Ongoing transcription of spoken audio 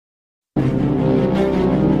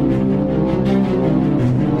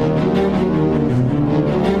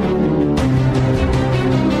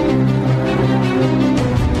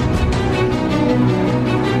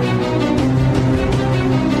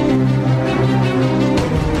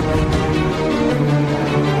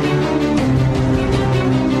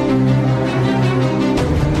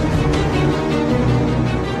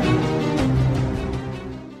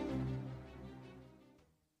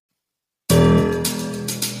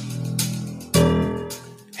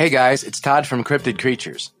Hey guys, it's Todd from Cryptid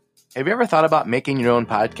Creatures. Have you ever thought about making your own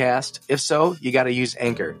podcast? If so, you got to use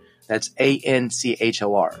Anchor. That's Anchor.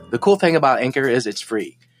 The cool thing about Anchor is it's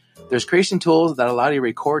free. There's creation tools that allow you to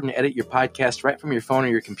record and edit your podcast right from your phone or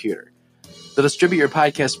your computer. They'll distribute your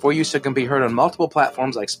podcast for you so it can be heard on multiple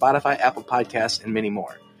platforms like Spotify, Apple Podcasts, and many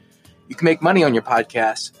more. You can make money on your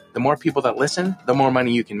podcast. The more people that listen, the more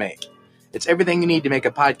money you can make. It's everything you need to make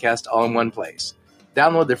a podcast all in one place.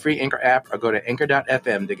 Download the free Anchor app or go to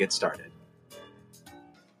anchor.fm to get started.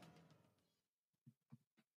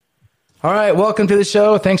 All right, welcome to the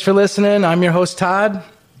show. Thanks for listening. I'm your host, Todd.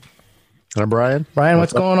 I'm Brian. Brian,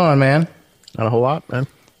 what's going on, man? Not a whole lot, man.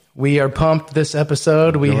 We are pumped this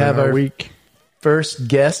episode. We have our first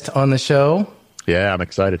guest on the show. Yeah, I'm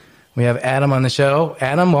excited. We have Adam on the show.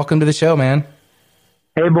 Adam, welcome to the show, man.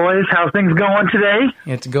 Hey, boys. How's things going today?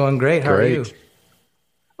 It's going great. How are you?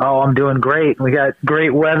 Oh, I'm doing great. We got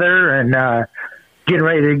great weather and getting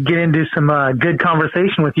ready to get into some good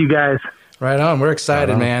conversation with you guys. Right on. We're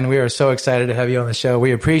excited, man. We are so excited to have you on the show.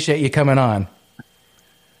 We appreciate you coming on.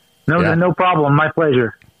 No problem. My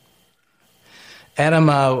pleasure. Adam,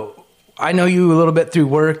 I know you a little bit through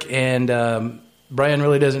work, and Brian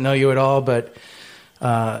really doesn't know you at all, but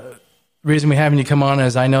reason we're having you come on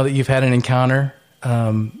is I know that you've had an encounter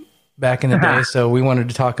back in the day, so we wanted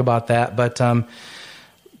to talk about that. But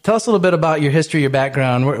tell us a little bit about your history, your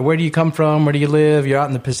background. Where do you come from? Where do you live? You're out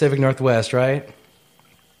in the Pacific Northwest, right?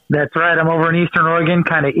 That's right. I'm over in Eastern Oregon,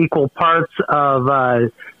 kind of equal parts of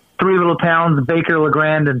three little towns, Baker,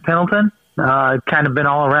 LeGrand, and Pendleton. Kind of been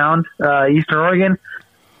all around Eastern Oregon.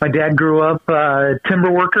 My dad grew up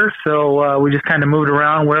timber worker, so we just kind of moved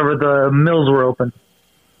around wherever the mills were open.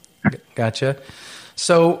 Gotcha.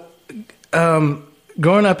 So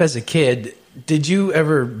growing up as a kid, did you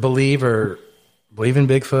ever believe in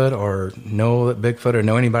Bigfoot or know Bigfoot or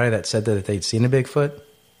know anybody that said that they'd seen a Bigfoot?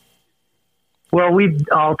 Well, we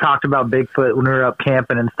all talked about Bigfoot when we were up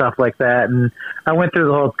camping and stuff like that. And I went through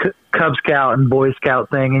the whole Cub Scout and Boy Scout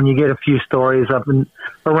thing, and you get a few stories up and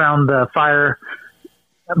around the fire.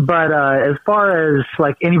 But as far as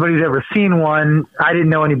like anybody's ever seen one, I didn't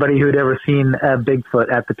know anybody who had ever seen a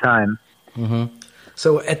Bigfoot at the time. Mm-hmm.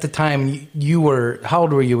 So at the time, how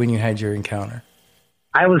old were you when you had your encounter?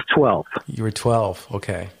 I was 12. You were 12.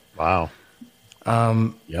 Okay. Wow.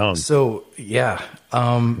 Young. So yeah.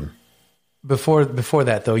 Before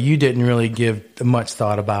that, though, you didn't really give much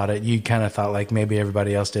thought about it. You kind of thought like maybe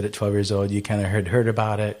everybody else did at 12 years old. You kind of heard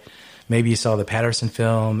about it. Maybe you saw the Patterson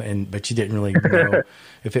film, but you didn't really know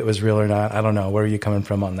if it was real or not. I don't know. Where are you coming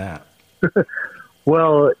from on that?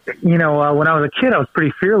 Well, when I was a kid, I was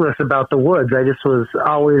pretty fearless about the woods. I just was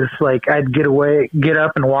always like, I'd get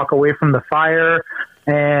up and walk away from the fire,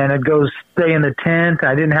 and I'd go stay in the tent.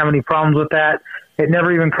 I didn't have any problems with that. It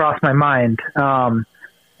never even crossed my mind.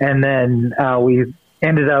 And then we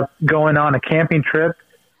ended up going on a camping trip.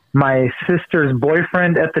 My sister's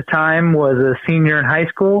boyfriend at the time was a senior in high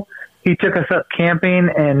school. He took us up camping,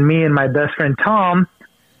 and me and my best friend Tom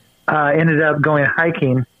ended up going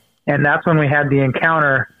hiking. And that's when we had the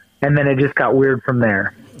encounter, and then it just got weird from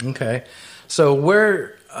there. Okay. So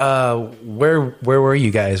where were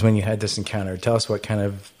you guys when you had this encounter? Tell us what kind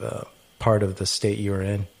of part of the state you were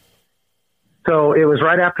in. So it was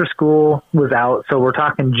right after school was out. So we're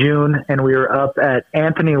talking June, and we were up at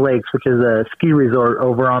Anthony Lakes, which is a ski resort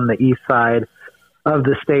over on the east side of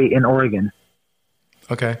the state in Oregon.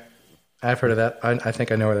 Okay. I've heard of that. I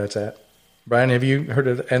think I know where that's at. Brian, have you heard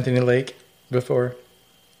of Anthony Lake before?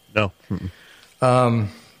 No.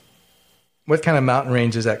 What kind of mountain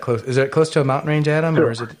range is that close? Is it close to a mountain range, Adam? Sure.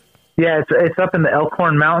 Or is it? Yeah, it's up in the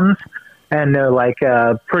Elkhorn Mountains. And they're like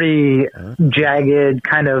pretty jagged,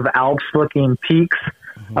 kind of Alps-looking peaks.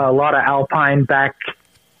 Mm-hmm. A lot of alpine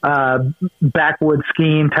backwood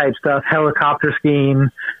skiing type stuff. Helicopter skiing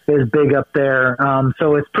is big up there.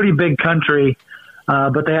 So it's pretty big country,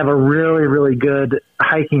 but they have a really, really good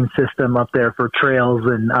hiking system up there for trails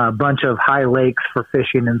and a bunch of high lakes for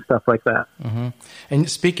fishing and stuff like that. Mm-hmm. And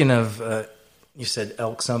speaking of, you said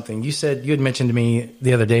elk something. You had mentioned to me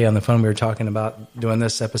the other day on the phone, we were talking about doing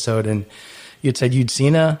this episode, and you'd said you'd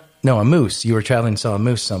seen a moose. You were traveling and saw a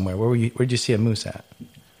moose somewhere. Where'd you see a moose at?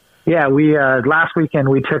 Yeah, we last weekend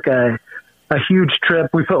we took a huge trip.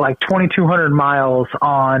 We put like 2,200 miles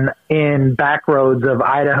in back roads of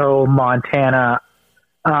Idaho, Montana,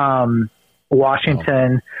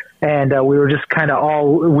 Washington, and we were just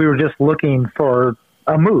looking for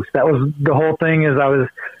a moose. That was the whole thing. Is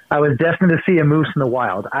I was destined to see a moose in the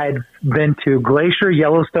wild. I'd been to Glacier,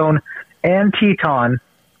 Yellowstone, and Teton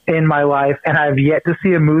in my life, and I've yet to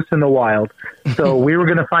see a moose in the wild. So we were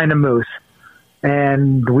going to find a moose,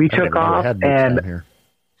 and we took off. And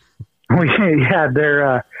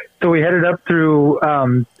So we headed up through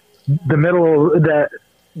the middle,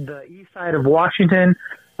 the east side of Washington,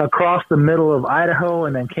 across the middle of Idaho,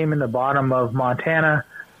 and then came in the bottom of Montana.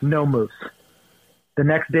 No moose. The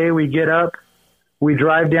next day we get up, we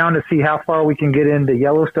drive down to see how far we can get into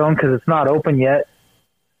Yellowstone because it's not open yet.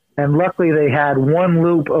 And luckily they had one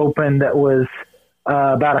loop open that was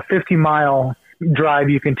about a 50-mile drive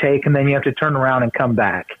you can take, and then you have to turn around and come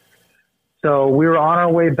back. So we were on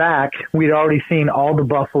our way back. We'd already seen all the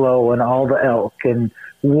buffalo and all the elk and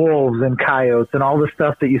wolves and coyotes and all the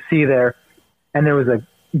stuff that you see there. And there was a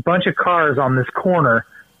bunch of cars on this corner.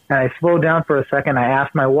 And I slowed down for a second. I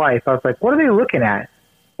asked my wife, I was like, what are they looking at?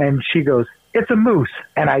 And she goes, it's a moose.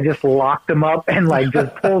 And I just locked them up and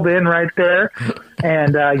just pulled in right there.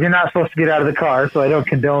 And you're not supposed to get out of the car, so I don't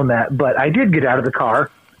condone that. But I did get out of the car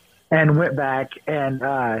and went back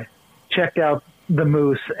and checked out the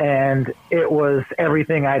moose, and it was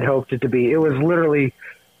everything I'd hoped it to be. It was literally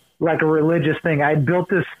like a religious thing. I built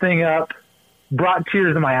this thing up, brought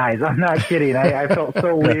tears to my eyes. I'm not kidding. I felt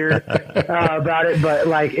so weird about it, but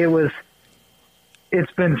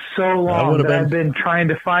it's been so long that I've been trying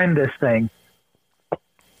to find this thing.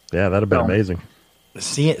 Yeah, that'd have been amazing.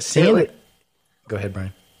 Seeing it. Go ahead,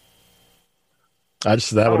 Brian.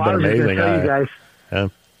 That would have been amazing. You guys. Yeah.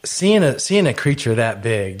 Seeing a creature that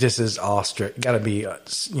big just is awestruck. Got to be,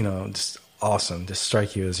 just awesome. Just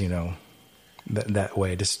strike you as, that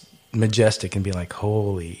way, just majestic and be like,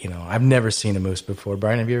 holy, I've never seen a moose before.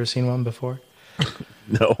 Brian, have you ever seen one before?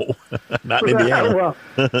 No, not in Indiana.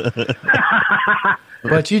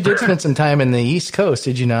 But you did spend some time in the East Coast,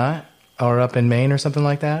 did you not? Or up in Maine or something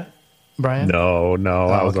like that, Brian? No.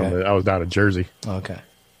 I was down in Jersey. Okay.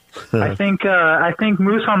 I think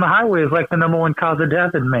moose on the highway is like the number one cause of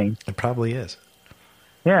death in Maine. It probably is.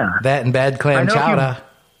 Yeah. That and bad clam chowder.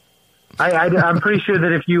 I'm pretty sure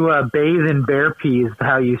that if you bathe in bear pee is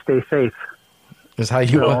how you stay safe. Is how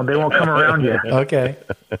you they won't come around you. Okay.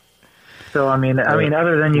 So I mean,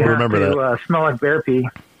 other than you have to smell like bear pee.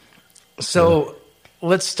 So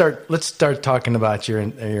let's start talking about your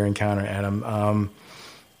encounter, Adam.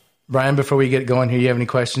 Brian, before we get going here, you have any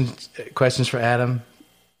questions for Adam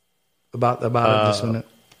about this one?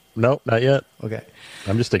 No, not yet. Okay.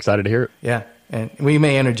 I'm just excited to hear it. Yeah, and we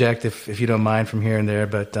may interject if you don't mind from here and there,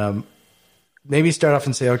 but maybe start off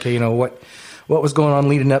and say, okay, what was going on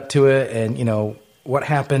leading up to it, and what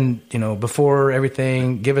happened, before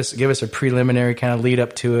everything. Give us a preliminary kind of lead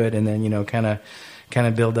up to it, and then kind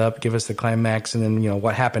of build up. Give us the climax, and then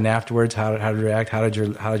what happened afterwards. How did you react? How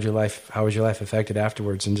was your life affected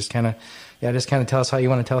afterwards? And just kind of tell us how you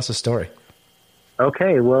want to tell us a story.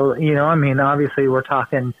 Okay, well, obviously we're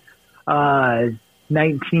talking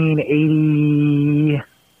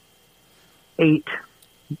 1988,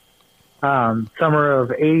 summer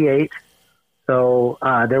of 88. So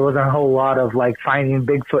there wasn't a whole lot of finding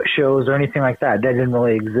Bigfoot shows or anything like that. That didn't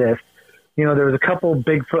really exist. There was a couple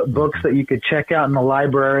Bigfoot books that you could check out in the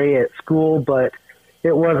library at school, but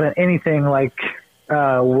it wasn't anything like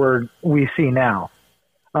we see now.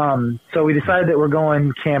 So we decided that we're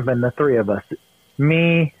going camping, the three of us.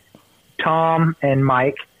 Me, Tom, and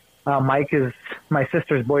Mike. Mike is my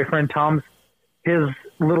sister's boyfriend. Tom's his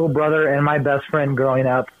little brother and my best friend growing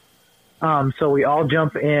up. So we all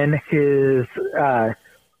jump in his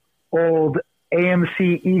old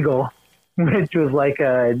AMC Eagle, which was like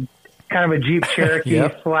a kind of a Jeep Cherokee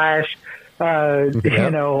 /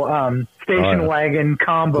 station wagon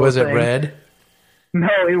combo. Was it red?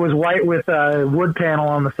 No, it was white with a wood panel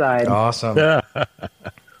on the side. Awesome.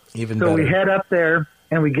 Even so better. We head up there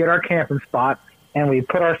and we get our camping spot and we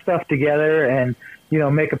put our stuff together and,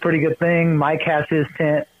 make a pretty good thing. Mike has his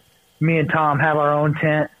tent. Me and Tom have our own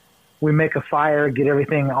tent. We make a fire, get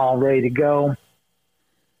everything all ready to go,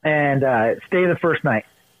 and stay the first night.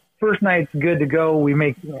 First night's good to go. We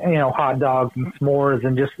make, hot dogs and s'mores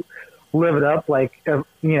and just live it up like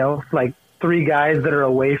three guys that are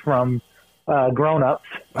away from grown-ups.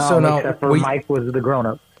 So now, except for Mike was the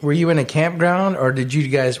grown-up. Were you in a campground, or did you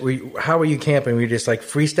guys? How were you camping? Were you just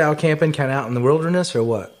freestyle camping, kind of out in the wilderness, or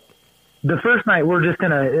what? The first night we're just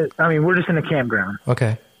in a campground.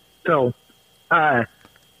 Okay. So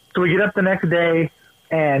we get up the next day,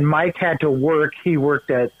 and Mike had to work. He worked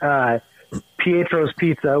at Pietro's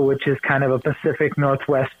Pizza, which is kind of a Pacific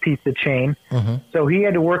Northwest pizza chain. Mm-hmm. So he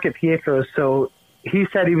had to work at Pietro's. So he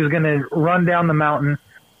said he was going to run down the mountain,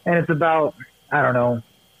 and it's about,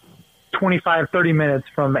 25, 30 minutes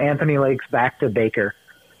from Anthony Lakes back to Baker.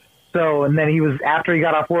 So, and then after he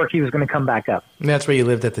got off work, he was going to come back up. And that's where you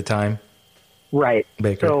lived at the time? Right.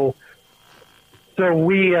 Baker. So So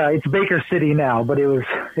it's Baker City now, but it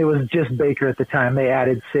was just Baker at the time. They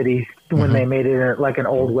added city when they made it like an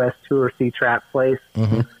Old West touristy trap place.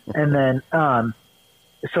 And then,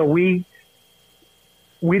 so we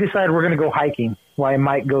decided we're going to go hiking while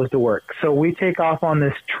Mike goes to work. So we take off on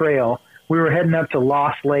this trail. We were heading up to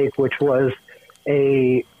Lost Lake, which was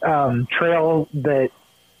a trail that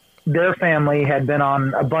their family had been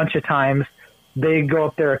on a bunch of times. They go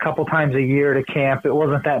up there a couple times a year to camp. It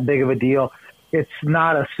wasn't that big of a deal. It's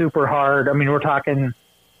not a super hard. I mean, we're talking,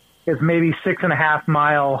 it's maybe 6.5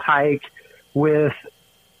 mile hike with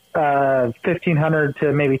 1,500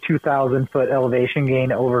 to maybe 2,000 foot elevation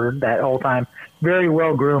gain over that whole time. Very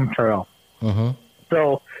well groomed trail.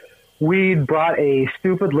 So we brought a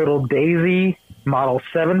stupid little Daisy Model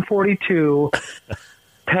 742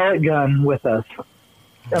 pellet gun with us.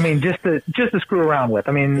 I mean, just to screw around with.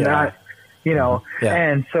 I mean, not, you know.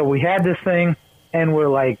 And so we had this thing, and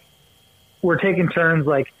we're taking turns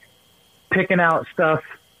like picking out stuff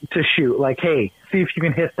to shoot. Like, hey, see if you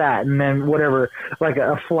can hit that, and then whatever, like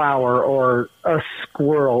a flower or a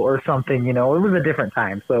squirrel or something. You know, it was a different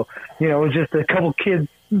time, so you know, it was just a couple kids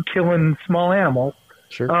killing small animals.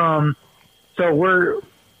 Sure. So we're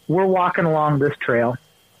walking along this trail.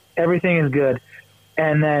 Everything is good.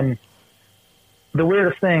 And then the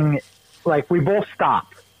weirdest thing, like we both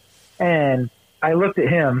stopped, and I looked at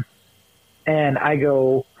him and I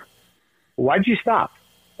go, "Why'd you stop?"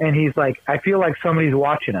 And he's like, "I feel like somebody's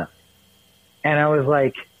watching us." And I was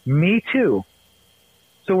like, "Me too."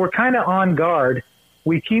 So we're kind of on guard.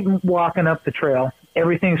 We keep walking up the trail.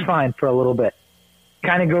 Everything's fine for a little bit.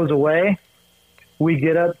 Kind of goes away. We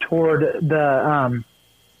get up toward the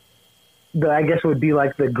I guess it would be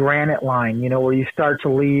like the granite line, you know, where you start to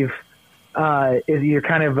leave, you're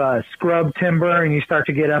kind of scrub timber and you start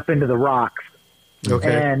to get up into the rocks. Okay.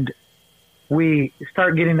 And we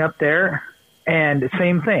start getting up there, and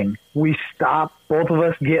same thing. We stop. Both of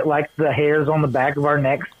us get like the hairs on the back of our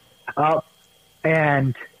necks up,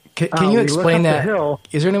 and can you explain that?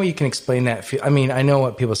 Is there any way you can explain that? I mean, I know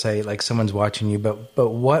what people say, like someone's watching you, but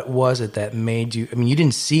what was it that made you? I mean, you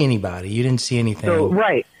didn't see anybody. You didn't see anything. So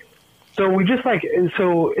right. So we just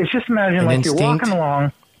it's just imagine like you're walking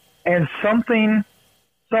along, and some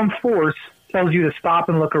force tells you to stop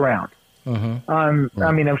and look around. I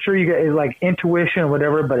mean, I'm sure you get like intuition or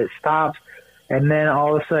whatever, but it stops, and then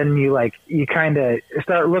all of a sudden you kind of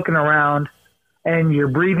start looking around, and your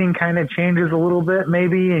breathing kind of changes a little bit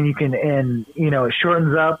maybe, and it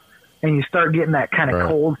shortens up, and you start getting that kind of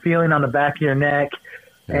cold feeling on the back of your neck,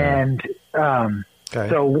 and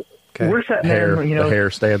so we're sitting there, you know, the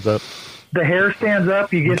hair stands up. The hair stands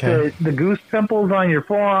up. You get the goose pimples on your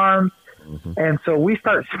forearms, and so we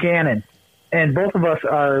start scanning, and both of us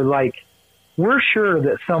are like, we're sure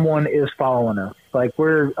that someone is following us. Like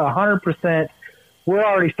we're 100%. We're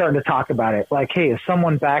already starting to talk about it. Like, hey, is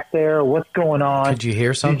someone back there? What's going on? Could you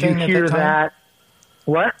hear something? Did you hear that?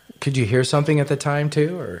 What? Could you hear something at the time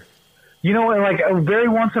too, or? You know, like very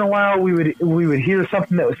once in a while, we would hear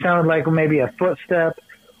something that sounded like maybe a footstep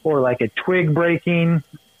or like a twig breaking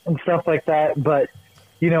and stuff like that. But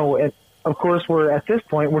you know, of course, we're at this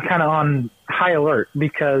point we're kind of on high alert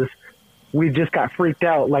because we just got freaked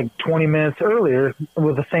out like 20 minutes earlier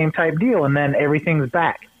with the same type deal, and then everything's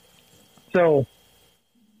back. So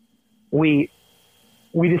we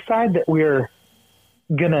decide that we're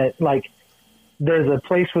gonna, like, there's a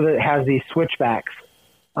place where it has these switchbacks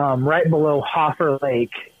right below Hoffer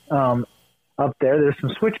Lake up there. There's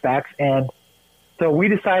some switchbacks, and so we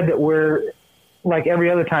decide that we're, like every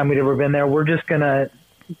other time we'd ever been there, we're just gonna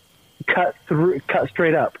cut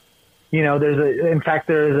straight up. You know, there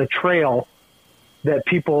is a trail that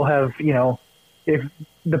people have, you know, if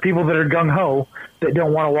the people that are gung-ho that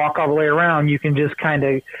don't want to walk all the way around, you can just kind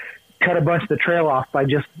of cut a bunch of the trail off by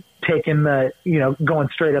just taking going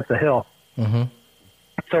straight up the hill.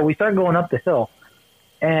 So we start going up the hill,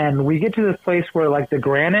 and we get to this place where like the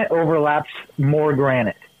granite overlaps more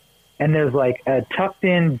granite, and there's like a tucked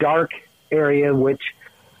in dark area, which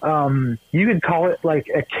you could call it like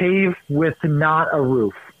a cave with not a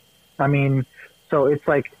roof. I mean, so it's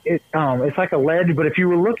like it's like a ledge, but if you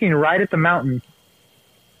were looking right at the mountain,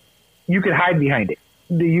 you could hide behind it.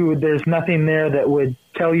 There's nothing there that would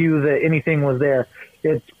tell you that anything was there.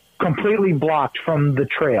 It's completely blocked from the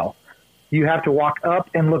trail. You have to walk up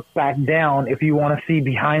and look back down if you want to see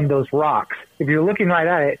behind those rocks. If you're looking right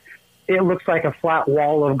at it, it looks like a flat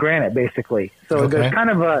wall of granite, basically. So there's kind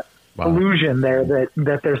of a illusion there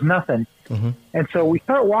that there's nothing. And so we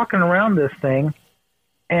start walking around this thing,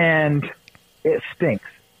 and it stinks.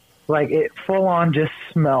 Like, it full on just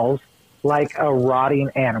smells like a rotting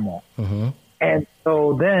animal. And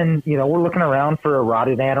So then, we're looking around for a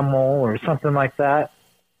rotted animal or something like that.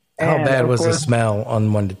 How bad was the smell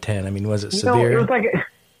on 1 to 10? I mean, was it severe? It was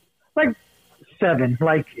like 7.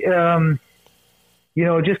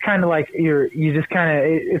 Just kind of like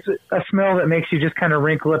it's a smell that makes you just kind of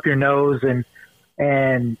wrinkle up your nose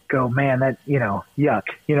and go, man, that, yuck.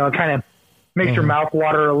 It kind of makes your mouth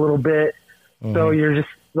water a little bit. Mm-hmm. So you're just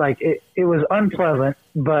like, it was unpleasant,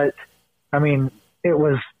 but I mean, it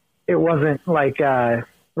wasn't like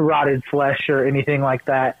rotted flesh or anything like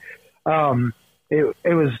that. It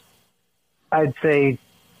was, I'd say,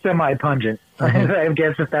 semi-pungent, mm-hmm. I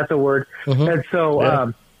guess, if that's a word. Mm-hmm. And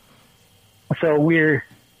so, so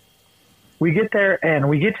we get there and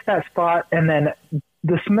we get to that spot, and then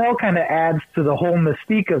the smell kind of adds to the whole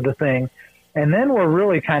mystique of the thing. And then we're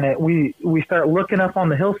really we start looking up on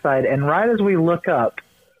the hillside, and right as we look up,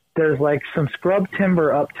 there's like some scrub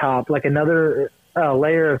timber up top, like another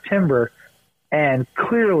layer of timber. And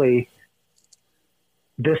clearly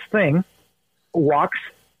this thing walks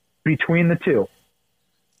between the two.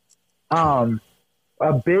 A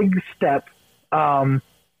big step, and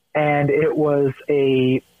it was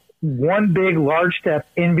one big large step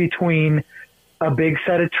in between a big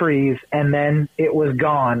set of trees, and then it was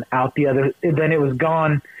gone then it was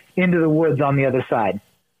gone into the woods on the other side.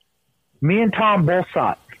 Me and Tom both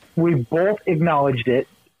saw it. We both acknowledged it,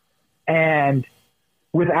 and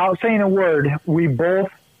without saying a word, we both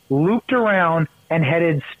looped around and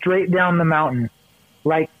headed straight down the mountain,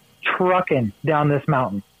 like trucking down this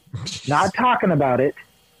mountain. Not talking about it,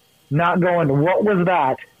 not going, what was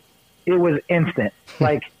that? It was instant,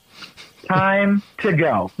 like time to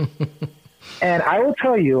go. And I will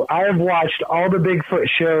tell you, I have watched all the Bigfoot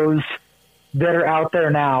shows that are out there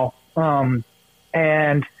now.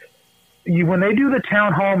 And when they do the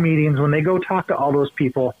town hall meetings, when they go talk to all those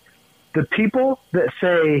people, the people that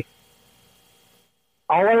say,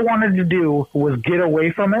 all I wanted to do was get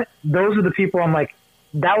away from it, those are the people I'm like,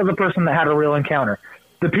 that was a person that had a real encounter.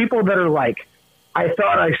 The people that are like, I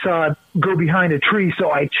thought I saw it go behind a tree,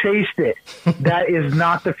 so I chased it. That is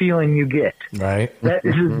not the feeling you get. Right. That's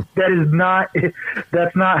not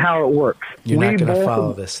how it works. You're not going to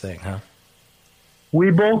follow this thing, huh?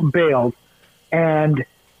 We both bailed, and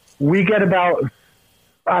we get about,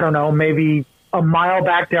 I don't know, maybe a mile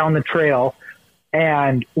back down the trail,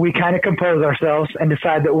 and we kind of compose ourselves and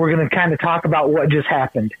decide that we're going to kind of talk about what just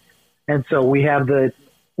happened. And so we have a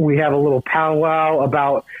little powwow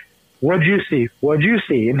about, what'd you see? What'd you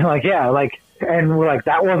see? And they're like, yeah, like, and we're like,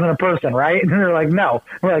 that wasn't a person, right? And they're like, no.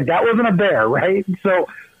 We're like, that wasn't a bear, right? So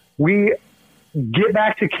we get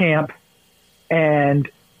back to camp, and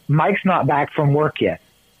Mike's not back from work yet.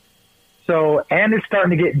 So, and it's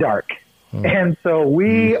starting to get dark. And so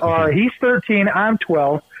he's 13, I'm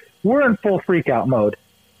 12. We're in full freak out mode.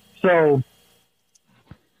 So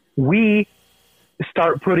we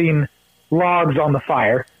start putting logs on the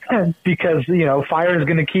fire because, fire is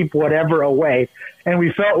going to keep whatever away. And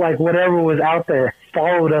we felt like whatever was out there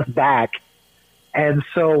followed us back. And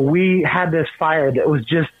so we had this fire that was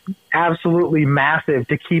just absolutely massive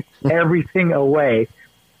to keep everything away.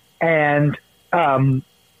 And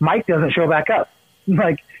Mike doesn't show back up.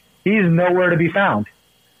 Like, he's nowhere to be found.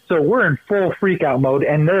 So we're in full freak out mode.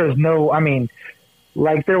 And there is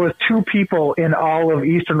there was 2 people in all of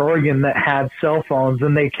Eastern Oregon that had cell phones,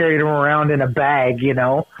 and they carried them around in a bag,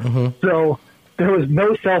 Mm-hmm. So there was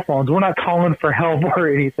no cell phones. We're not calling for help or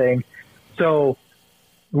anything. So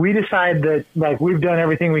we decide that, we've done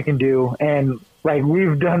everything we can do, and,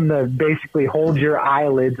 we've done the basically hold your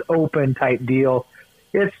eyelids open type deal.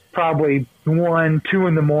 It's probably 1, 2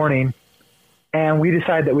 in the morning, and we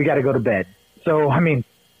decide that we got to go to bed. So,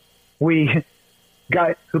 we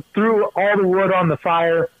threw all the wood on the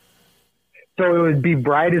fire so it would be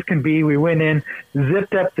bright as can be. We went in,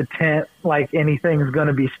 zipped up the tent like anything's going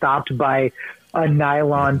to be stopped by a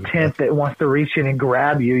nylon tent that wants to reach in and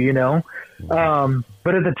grab you,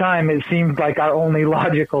 But at the time, it seemed like our only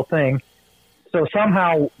logical thing. So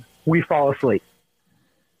somehow we fall asleep.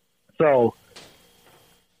 So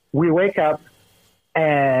we wake up,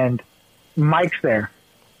 and Mike's there.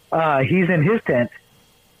 He's in his tent.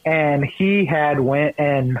 And he had went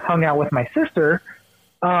and hung out with my sister,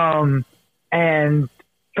 and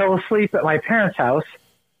fell asleep at my parents' house,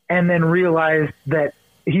 and then realized that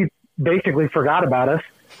he basically forgot about us,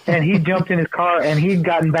 and he jumped in his car, and he'd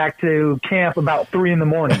gotten back to camp about 3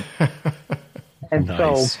 a.m. And nice.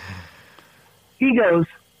 So he goes,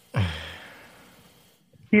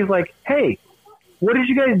 he's like, hey, what did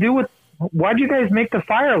you guys do why'd you guys make the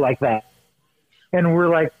fire like that? And we're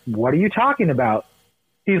like, what are you talking about?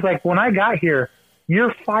 He's like, when I got here,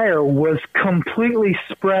 your fire was completely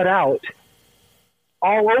spread out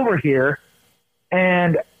all over here.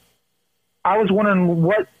 And I was wondering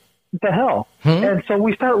what the hell. And so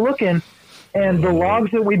we start looking, and the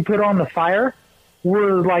logs that we'd put on the fire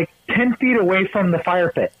were like 10 feet away from the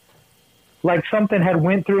fire pit. Like something had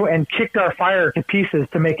went through and kicked our fire to pieces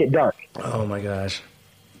to make it dark. Oh my gosh.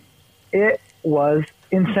 It was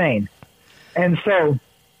insane. And so,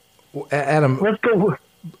 Adam, let's go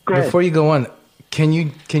ahead. Before you go on, can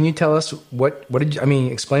you tell us what did you, I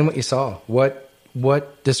mean, explain what you saw.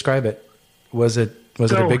 What describe it? Was it a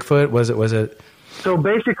Bigfoot? Was it So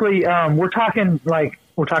basically, we're talking like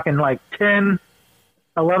 10,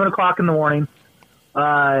 11 o'clock in the morning,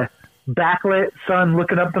 backlit sun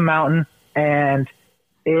looking up the mountain, and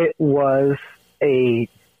it was a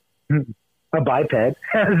biped,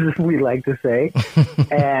 as we like to say.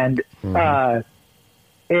 And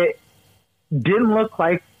it didn't look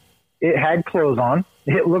like it had clothes on.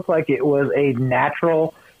 It looked like it was a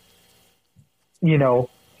natural,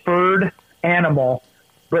 furred animal,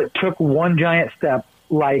 but took one giant step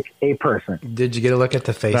like a person. Did you get a look at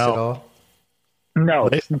the face at all? No,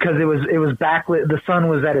 because it was backlit. The sun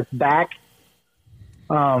was at its back.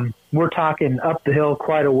 We're talking up the hill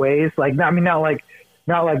quite a ways. Like, I mean, not like,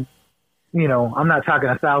 I'm not talking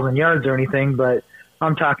 1,000 yards or anything, but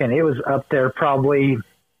I'm talking, it was up there probably,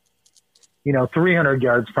 300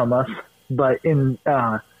 yards from us, but in,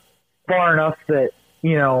 far enough that,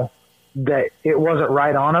 that it wasn't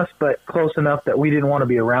right on us, but close enough that we didn't want to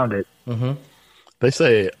be around it. Mm-hmm. They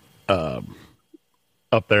say,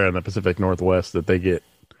 up there in the Pacific Northwest that the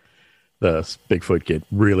Bigfoot get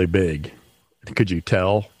really big. Could you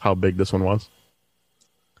tell how big this one was?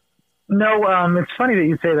 No, it's funny that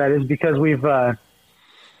you say that, is because we've thought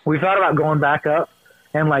about going back up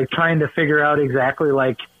and like trying to figure out exactly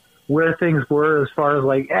like where things were as far as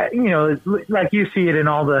like, like you see it in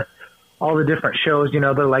all the different shows,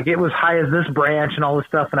 they're like, it was high as this branch and all this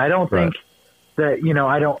stuff. And I don't think that,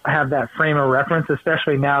 I don't have that frame of reference,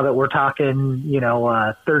 especially now that we're talking,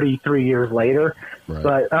 33 years later.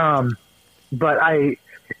 Right. But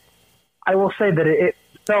I will say that it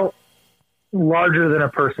felt larger than a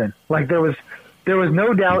person. Like there was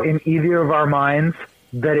no doubt in either of our minds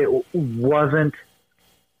that it wasn't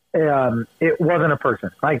a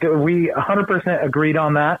person. Like we 100% agreed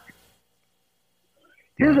on that.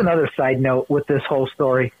 Here's another side note with this whole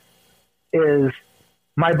story is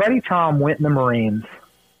my buddy Tom went in the Marines,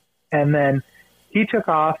 and then he took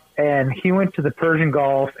off and he went to the Persian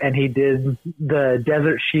Gulf and he did the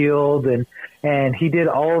Desert Shield and he did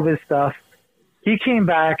all of his stuff. He came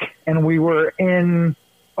back and we were in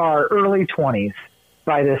our early 20s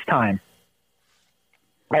by this time.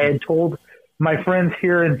 I had told my friends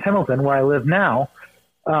here in Pendleton, where I live now,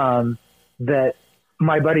 that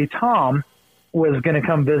my buddy Tom was going to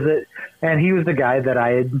come visit, and he was the guy that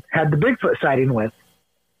I had the Bigfoot sighting with.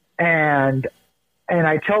 And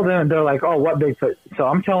I tell them, and they're like, "Oh, what Bigfoot?" So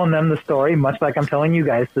I'm telling them the story, much like I'm telling you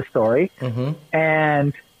guys the story. Mm-hmm.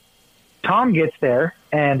 And Tom gets there,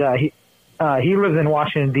 and he lives in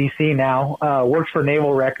Washington, D.C. now, works for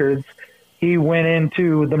Naval Records. He went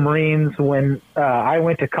into the Marines when I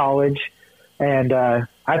went to college, and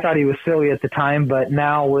I thought he was silly at the time, but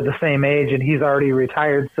now we're the same age, and he's already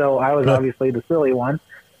retired, so I was obviously the silly one.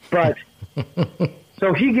 But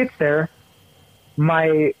so he gets there.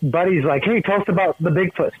 My buddy's like, "Hey, tell us about the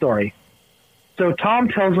Bigfoot story." So Tom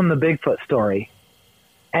tells him the Bigfoot story,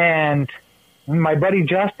 and my buddy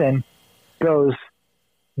Justin goes,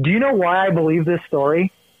 "Do you know why I believe this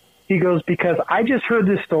story?" He goes, "Because I just heard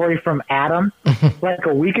this story from Adam like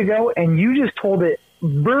a week ago, and you just told it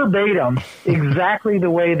verbatim, exactly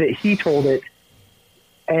the way that he told it,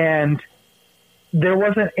 and there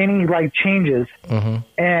wasn't any like changes,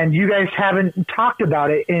 and you guys haven't talked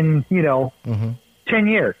about it in 10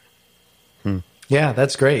 years." Yeah,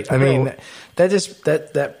 that's great. I mean,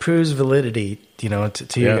 that proves validity, to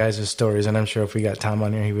you guys' stories, and I'm sure if we got Tom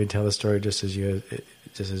on here, he would tell the story just as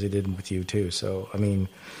he did with you too. So I mean,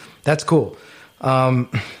 that's cool.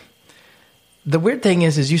 The weird thing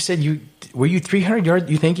is you said were you 300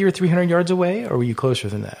 yards? You think you were 300 yards away, or were you closer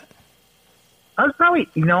than that? I was probably,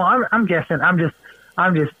 I'm guessing. I'm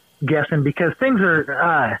just guessing because things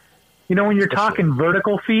are, when you're talking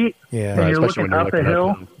vertical feet, and you're looking up a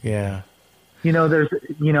hill,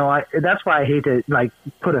 that's why I hate to like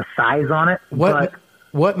put a size on it.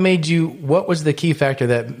 What was the key factor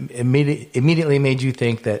that immediately made you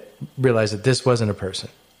realize that this wasn't a person?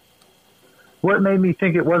 What made me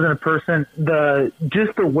think it wasn't a person,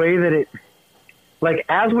 just the way that it, like,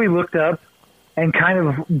 as we looked up and kind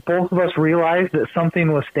of both of us realized that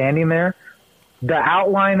something was standing there, the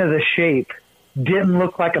outline of the shape didn't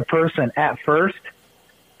look like a person at first.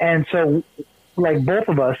 And so, like both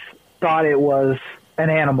of us thought it was an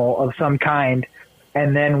animal of some kind.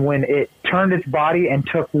 And then when it turned its body and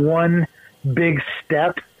took one big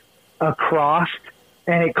step across,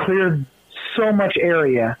 and it cleared so much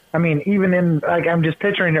area. I mean, even in, like, I'm just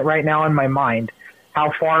picturing it right now in my mind,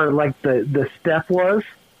 how far, like, the step was.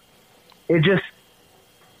 It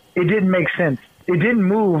didn't make sense. It didn't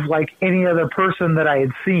move like any other person that I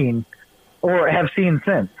had seen or have seen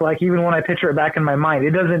since. Like, even when I picture it back in my mind,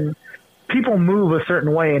 it doesn't, people move a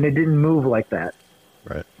certain way, and it didn't move like that.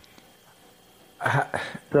 Right.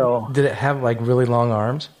 So did it have like really long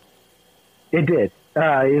arms? It did.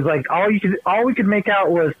 It was like all we could make out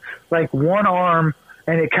was like one arm,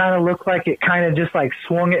 and it kind of looked like it kind of just like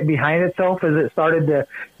swung it behind itself as it started to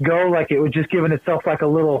go. Like it was just giving itself like a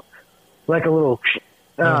little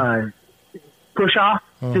push off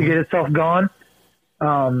to get itself going.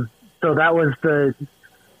 So that was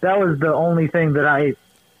the only thing that I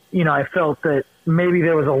felt that maybe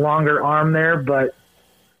there was a longer arm there, but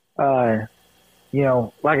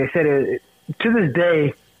like I said, to this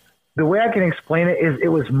day, the way I can explain it is it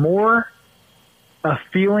was more a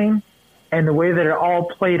feeling, and the way that it all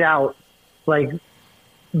played out, like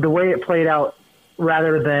the way it played out,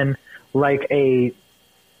 rather than like a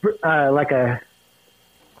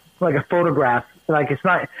photograph. Like it's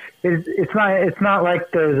not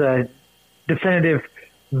like there's a definitive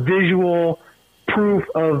visual proof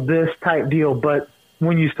of this type deal, but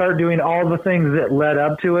when you start doing all the things that led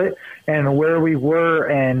up to it and where we were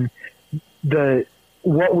and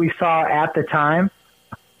what we saw at the time,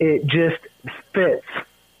 it just fits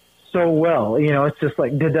so well. It's just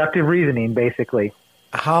like deductive reasoning, basically.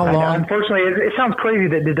 How long? Unfortunately, it sounds crazy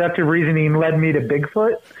that deductive reasoning led me to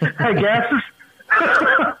Bigfoot, I guess.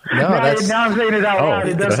 No, now I'm saying it out loud.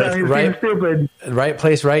 It does sound right, stupid. Right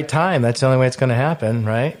place, right time. That's the only way it's going to happen,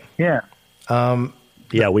 right? Yeah.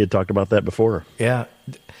 Yeah, we had talked about that before. Yeah.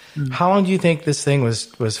 How long do you think this thing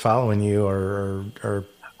was following you, or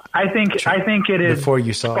I think it had before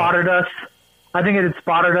you saw spotted us. I think it had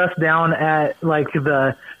spotted us down at like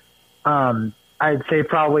the I'd say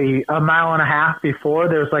probably a mile and a half before.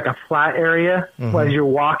 There's like a flat area as you're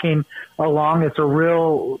walking along. It's a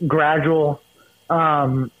real gradual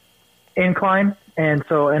incline, and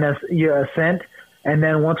so you ascent, and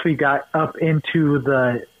then once we got up into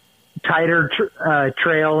the tighter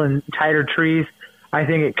trail and tighter trees, I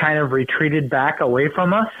think it kind of retreated back away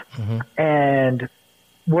from us. And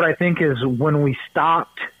what I think is when we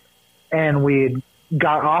stopped and we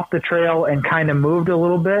got off the trail and kind of moved a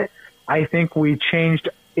little bit, I think we changed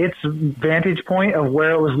its vantage point of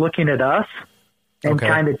where it was looking at us and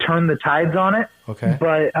kind of turned the tides on it. Okay.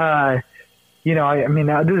 But, I mean,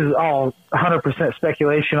 now this is all 100%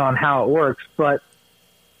 speculation on how it works, but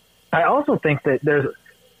I also think that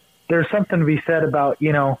there's something to be said about,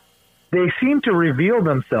 they seem to reveal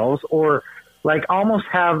themselves or like almost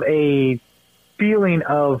have a feeling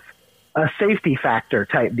of a safety factor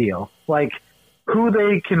type deal, like who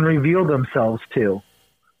they can reveal themselves to.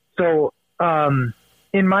 So,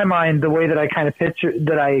 in my mind, the way that I kind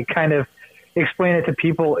of explain it to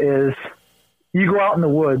people is you go out in the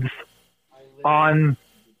woods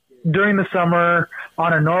during the summer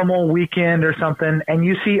on a normal weekend or something, and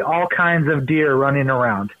you see all kinds of deer running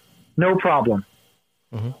around. No problem.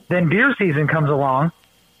 Then deer season comes along,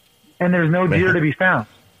 and there's no deer to be found.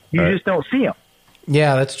 You just don't see them.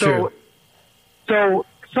 Yeah, that's true. So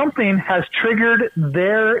something has triggered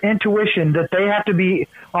their intuition that they have to be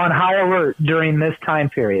on high alert during this time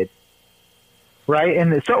period, right?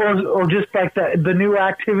 And so, or just like the new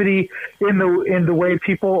activity in the way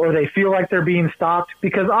people, or they feel like they're being stalked,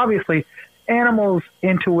 because obviously animals'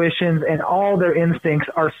 intuitions and all their instincts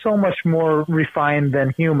are so much more refined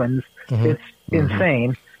than humans. It's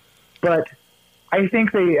insane. But I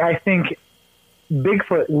think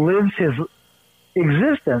Bigfoot lives his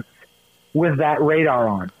existence with that radar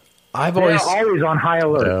on. They're always on high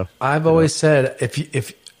alert. Yeah. I've always said if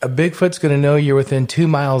a Bigfoot's going to know you're within 2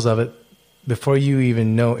 miles of it before you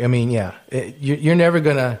even know. I mean, you're never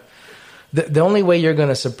going to. The only way you're going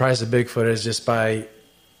to surprise a Bigfoot is just by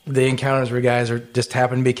the encounters where guys are just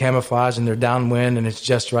happen to be camouflaged and they're downwind and it's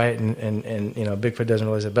just right, and Bigfoot doesn't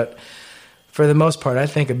realize it. But for the most part, I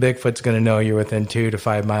think a Bigfoot's going to know you're within 2 to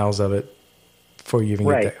 5 miles of it before you even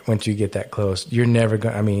get that. Once you get that close, you're never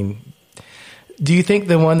going. I mean. Do you think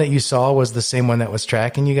the one that you saw was the same one that was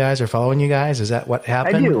tracking you guys or following you guys? Is that what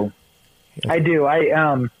happened? I do.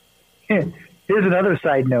 Here's another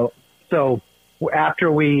side note. So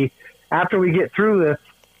after we get through this,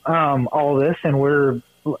 all this, and we're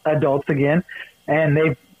adults again, and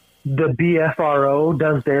the BFRO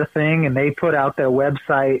does their thing, and they put out their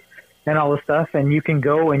website and all this stuff, and you can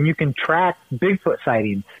go and you can track Bigfoot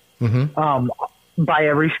sightings by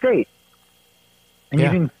every state, and you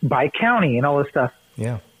can by county and all this stuff.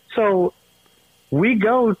 Yeah. So we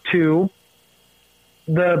go to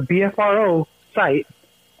the BFRO site,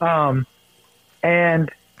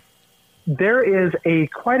 and there is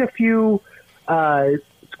quite a few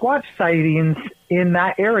Squatch sightings in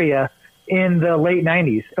that area in the late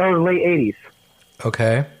 90s or late 80s.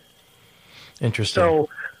 Okay. Interesting. So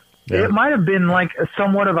it might have been like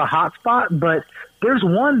somewhat of a hot spot, but there's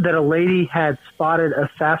one that a lady had spotted a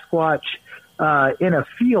Sasquatch in a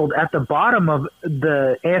field at the bottom of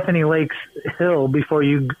the Anthony Lakes Hill before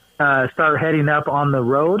you start heading up on the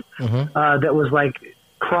road. That was like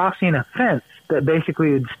crossing a fence, that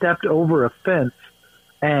basically had stepped over a fence,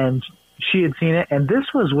 and she had seen it. And this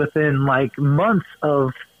was within like months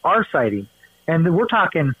of our sighting. And we're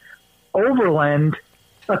talking overland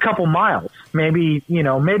a couple miles, maybe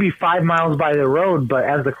 5 miles by the road, but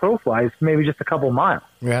as the crow flies, maybe just a couple miles.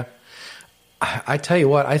 Yeah. I tell you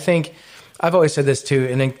what, I think I've always said this too,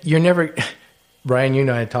 and then you're never, Brian, you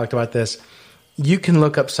and I talked about this. You can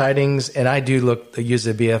look up sightings, and I do use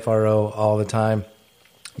the BFRO all the time.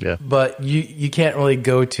 Yeah. But you can't really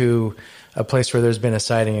go to a place where there's been a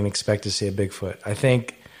sighting and expect to see a Bigfoot. I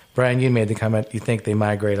think, Brian, you made the comment, you think they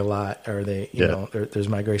migrate a lot, or there's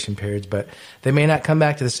migration periods, but they may not come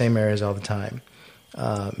back to the same areas all the time.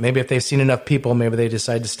 Maybe if they've seen enough people, maybe they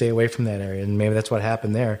decide to stay away from that area, and maybe that's what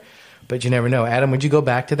happened there. But you never know. Adam, would you go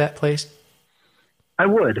back to that place? I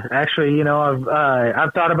would, actually.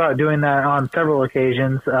 I've thought about doing that on several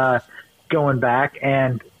occasions, going back,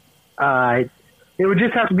 and it would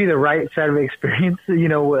just have to be the right set of experience,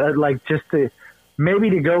 like just to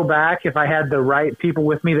go back if I had the right people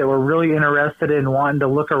with me that were really interested in wanting to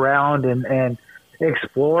look around and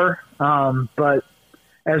explore. But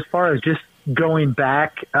as far as just going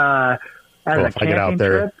back as a camping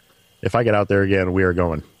trip, if I get out there again, we are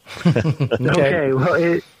going. Okay. Well,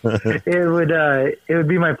 it would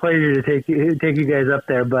be my pleasure to take you guys up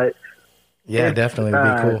there, but yeah, definitely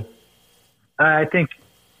would be cool. I think,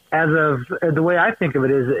 as of the way I think of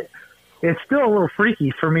it, is it's still a little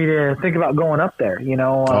freaky for me to think about going up there.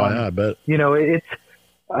 I bet. It's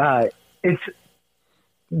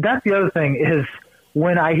that's the other thing is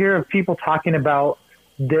when I hear of people talking about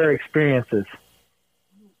their experiences,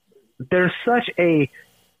 there's such a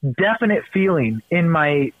definite feeling in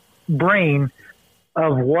my brain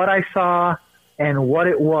of what I saw and what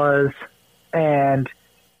it was, and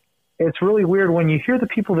it's really weird when you hear the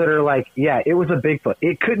people that are like, yeah, it was a Bigfoot.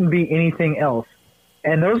 It couldn't be anything else.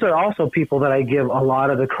 And those are also people that I give a lot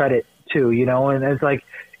of the credit to, and it's like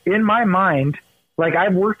in my mind, like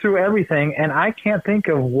I've worked through everything and I can't think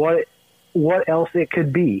of what else it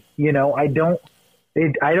could be. I don't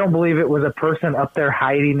believe it was a person up there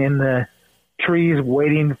hiding in the trees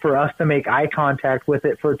waiting for us to make eye contact with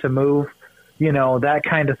it for it to move, that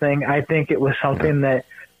kind of thing. I think it was something that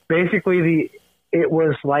basically it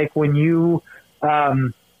was like when you,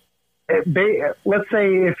 let's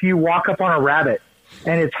say if you walk up on a rabbit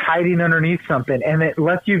and it's hiding underneath something and it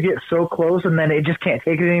lets you get so close and then it just can't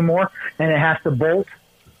take it anymore and it has to bolt.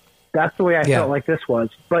 That's the way I felt like this was,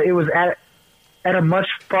 but it was at a much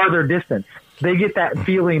farther distance. They get that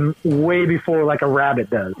feeling way before like a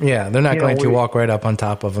rabbit does. Yeah. They're not going to walk right up on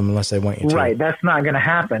top of them unless they want you to. Right. That's not going to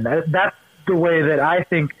happen. That's the way that I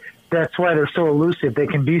think. That's why they're so elusive. They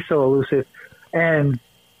can be so elusive. And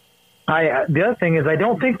the other thing is I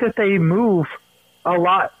don't think that they move a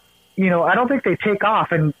lot. I don't think they take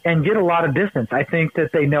off and get a lot of distance. I think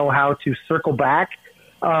that they know how to circle back.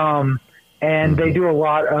 And they do a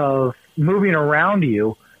lot of moving around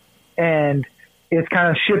you, and it's kind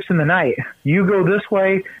of ships in the night. You go this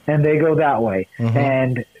way and they go that way.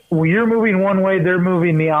 And when you're moving one way, they're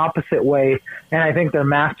moving the opposite way. And I think they're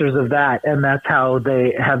masters of that. And that's how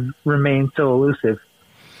they have remained so elusive.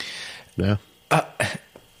 Yeah.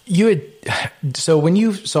 So when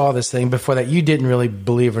you saw this thing before that, you didn't really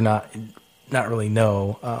believe or not really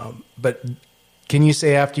know. But can you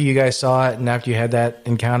say after you guys saw it and after you had that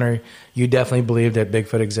encounter, you definitely believed that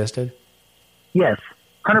Bigfoot existed? Yes,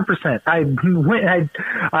 100%.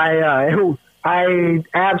 I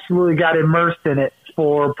absolutely got immersed in it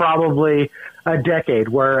for probably a decade,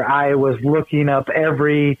 where I was looking up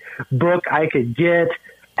every book I could get,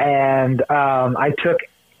 and I took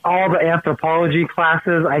all the anthropology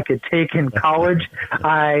classes I could take in college.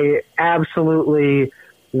 I absolutely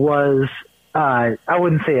was, I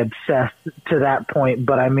wouldn't say obsessed to that point,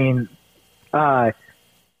 but I mean,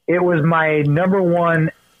 it was my number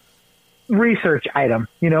one research item.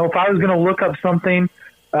 If I was going to look up something,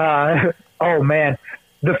 oh man,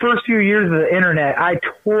 the first few years of the internet, I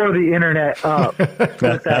tore the internet up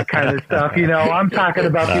with that kind of stuff. You know, I'm talking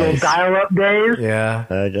about the old dial-up days. Yeah.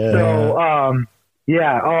 So,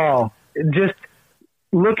 just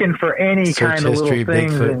looking for any Search kind of history, little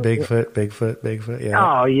things. Bigfoot.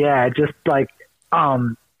 Yeah. Oh yeah, just like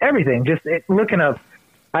everything. Just looking up.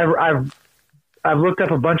 I've looked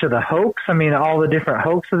up a bunch of the hoax. I mean, all the different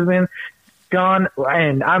hoaxes have been gone.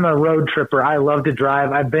 And I'm a road tripper. I love to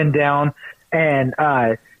drive. I've been down and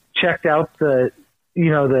checked out the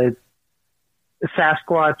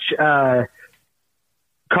Sasquatch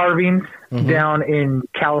carvings down in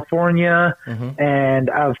California, and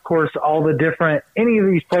of course all the different any of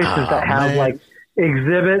these places that have like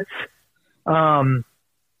exhibits, and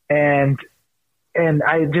I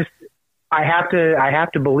have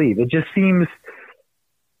to believe. It just seems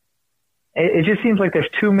like there's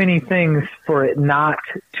too many things for it not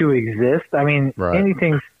to exist. I mean,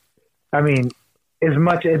 anything's. I mean, as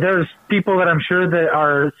much as there's people that I'm sure that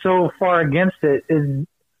are so far against it, is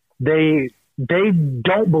they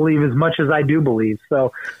don't believe as much as I do believe.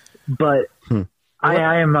 So, but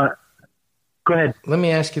I am. Go ahead. Let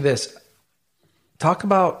me ask you this. Talk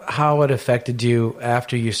about how it affected you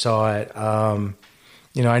after you saw it. I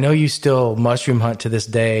know you still mushroom hunt to this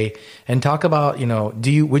day, and talk about,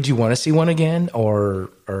 would you want to see one again, or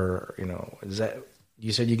is that,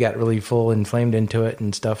 you said you got really full inflamed into it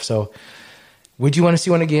and stuff. So would you want to see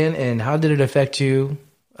one again? And how did it affect you?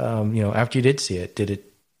 After you did see it, did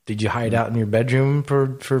you hide out in your bedroom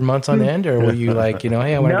for months on end, or were you like,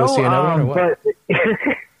 hey, I want to go see another one, or what? But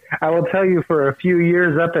I will tell you, for a few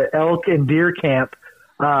years up at elk and deer camp,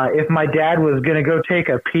 if my dad was going to go take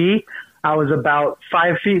a pee, I was about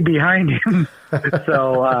 5 feet behind him.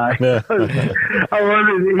 So I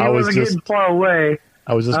wasn't getting far away.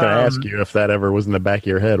 I was just going to ask you if that ever was in the back of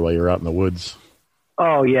your head while you were out in the woods.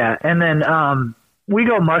 Oh, yeah. And then we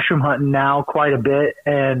go mushroom hunting now quite a bit,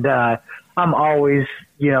 and I'm always,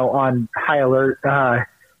 on high alert.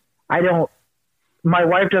 My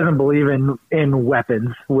wife doesn't believe in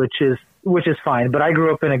weapons, which is fine, but I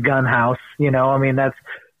grew up in a gun house, that's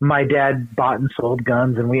my dad bought and sold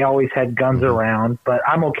guns, and we always had guns around, but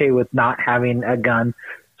I'm okay with not having a gun.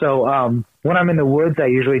 So when I'm in the woods, I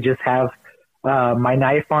usually just have my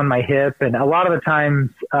knife on my hip, and a lot of the times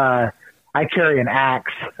I carry an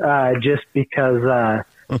axe just because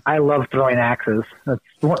I love throwing axes. That's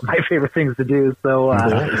one of my favorite things to do. So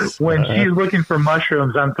when she's looking for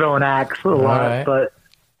mushrooms, I'm throwing axe a lot. Right.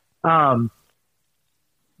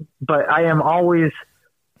 But I am always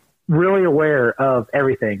really aware of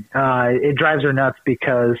everything. It drives her nuts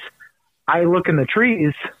because I look in the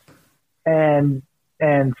trees and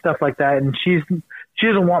stuff like that, and she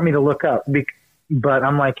doesn't want me to look up. But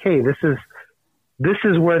I'm like, hey, this is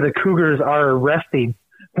where the cougars are resting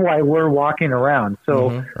while we're walking around.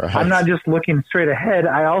 So I'm not just looking straight ahead.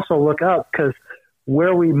 I also look up, because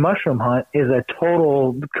where we mushroom hunt is a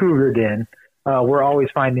total cougar den. We're always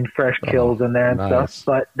finding fresh kills in there and stuff,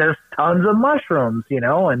 but there's tons of mushrooms,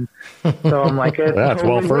 and so I'm like, it's that's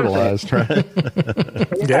totally well fertilized, right?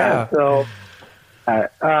 Yeah. So,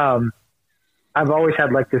 I've always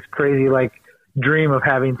had like this crazy dream of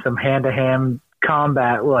having some hand-to-hand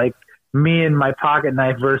combat, like me and my pocket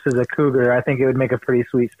knife versus a cougar. I think it would make a pretty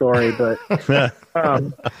sweet story. But 2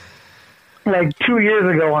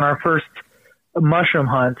 years ago on our first mushroom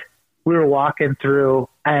hunt, we were walking through,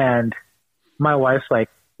 and my wife's like,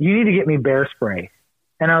 you need to get me bear spray.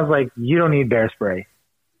 And I was like, you don't need bear spray.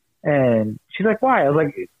 And she's like, why? I was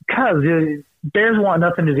like, because bears want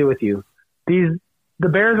nothing to do with you. The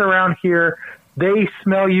bears around here, they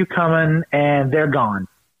smell you coming and they're gone.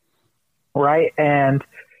 Right? And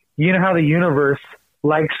you know how the universe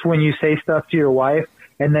likes when you say stuff to your wife,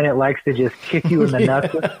 and then it likes to just kick you in the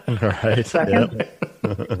nuts. Right. Second.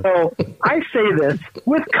 Yep. So I say this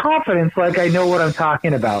with confidence, like I know what I'm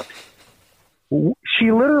talking about.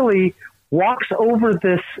 She literally walks over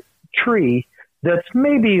this tree that's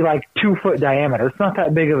maybe 2 foot diameter. It's not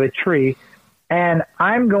that big of a tree. And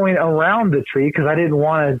I'm going around the tree because I didn't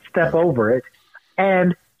want to step over it.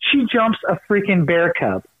 And she jumps a freaking bear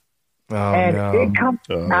cub. It comes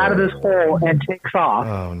out of this hole and takes off.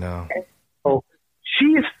 Oh, no. And so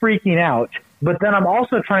she's freaking out. But then I'm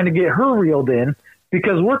also trying to get her reeled in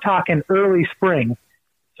because we're talking early spring.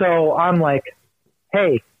 So I'm like,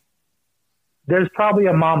 hey, there's probably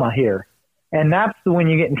a mama here. And that's when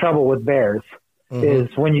you get in trouble with bears,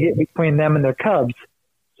 is when you get between them and their cubs.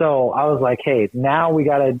 So I was like, hey, now we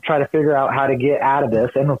got to try to figure out how to get out of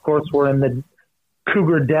this. And, of course, we're in the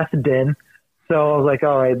cougar death den. So I was like,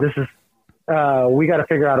 all right, this is we got to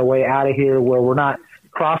figure out a way out of here where we're not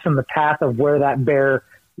crossing the path of where that bear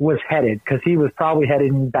was headed, because he was probably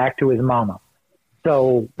heading back to his mama.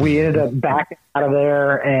 So we ended up backing out of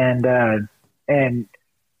there, and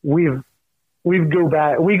we go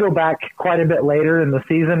back quite a bit later in the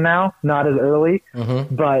season now, not as early,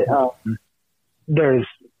 but there's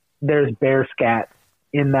bear scat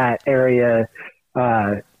in that area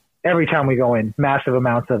every time we go in, massive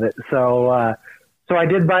amounts of it. So I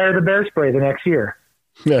did buy her the bear spray the next year.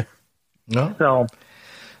 Yeah. No.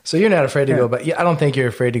 So you're not afraid to go back. I don't think you're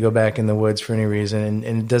afraid to go back in the woods for any reason,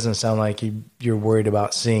 and it doesn't sound like you're worried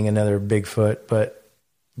about seeing another Bigfoot. But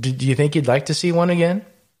do you think you'd like to see one again?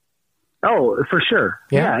 Oh, for sure.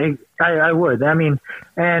 Yeah. I would. I mean,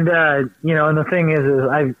 and and the thing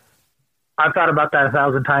is I've thought about that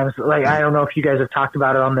 1,000 times. Like, I don't know if you guys have talked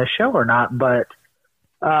about it on this show or not, but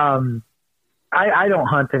I don't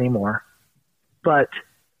hunt anymore. But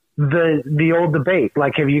the old debate,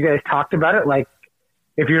 like, have you guys talked about it? Like,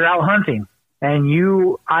 if you're out hunting and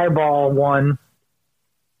you eyeball one,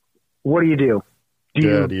 what do you do?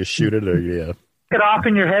 Do you shoot it, or get it off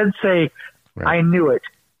in your head, say, right, I knew it,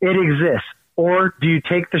 it exists? Or do you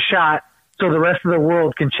take the shot so the rest of the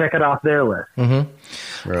world can check it off their list?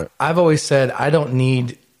 Mm-hmm. Right. I've always said I don't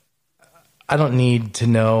need to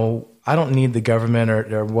know. I don't need the government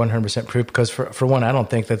or 100% proof, because for one, I don't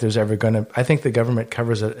think that there's ever going to. I think the government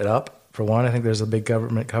covers it up. For one, I think there's a big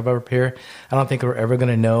government cover up here. I don't think we're ever going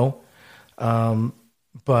to know.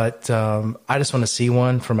 But I just want to see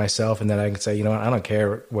one for myself, and then I can say, I don't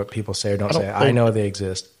care what people say or don't say. I know they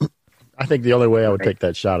exist. I think the only way I would take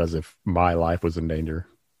that shot is if my life was in danger.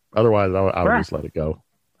 Otherwise, I would just let it go.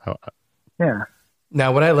 Yeah.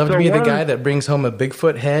 Now, would I love to be the guy that brings home a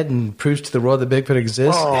Bigfoot head and proves to the world that Bigfoot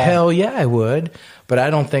exists? Oh. Hell yeah, I would. But I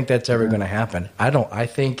don't think that's ever going to happen. I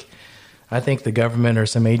think the government or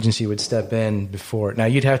some agency would step in before. Now,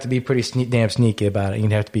 you'd have to be pretty damn sneaky about it.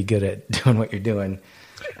 You'd have to be good at doing what you're doing.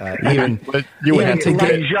 Like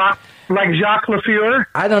Jacques Lafleur.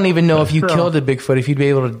 I don't even know if you killed a Bigfoot, if you'd be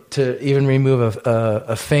able to even remove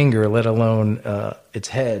a finger, let alone its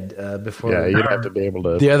head before. Yeah, you'd have to be able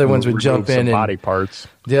to. The other ones would jump in, and body parts.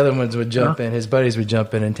 The other ones would jump in. His buddies would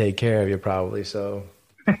jump in and take care of you, probably. So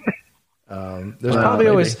there's probably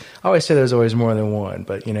always. I always say there's always more than one,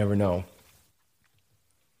 but you never know.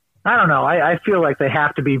 I don't know. I feel like they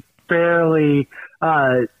have to be fairly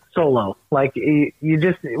solo. Like we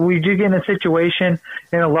do get in a situation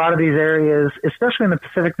in a lot of these areas, especially in the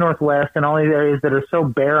Pacific Northwest and all these areas that are so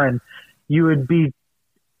barren,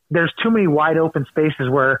 there's too many wide open spaces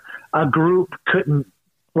where a group couldn't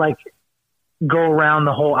go around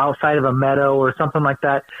the whole outside of a meadow or something like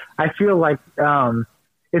that. I feel like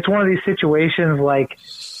it's one of these situations like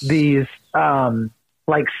these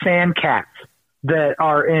sand cats that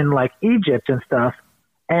are in Egypt and stuff,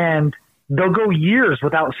 and they'll go years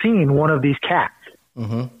without seeing one of these cats.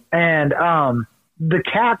 Mm-hmm. And the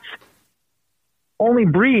cats only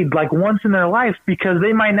breed once in their life because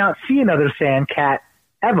they might not see another sand cat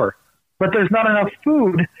ever. But there's not enough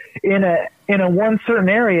food in a one certain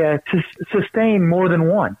area to sustain more than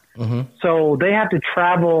one. Mm-hmm. So they have to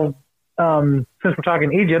travel, since we're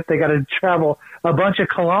talking Egypt, they got to travel a bunch of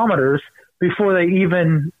kilometers before they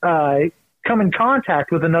even come in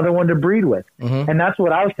contact with another one to breed with. Mm-hmm. And that's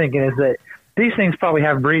what I was thinking, is that these things probably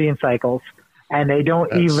have breeding cycles and they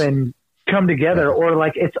don't even come together, or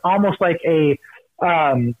it's almost like a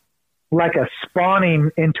spawning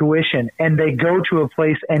intuition, and they go to a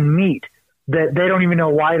place and meet that they don't even know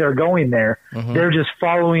why they're going there. Mm-hmm. They're just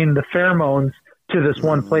following the pheromones to this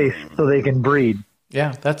one place so they can breed.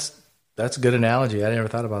 Yeah, that's a good analogy. I never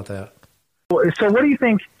thought about that. So what do you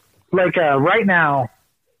think, right now,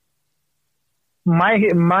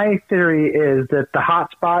 my theory is that the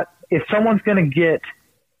hot spot, if someone's going to get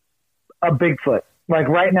a Bigfoot,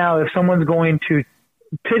 right now, if someone's going to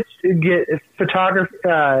get photographs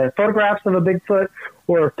of a Bigfoot,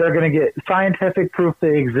 or if they're going to get scientific proof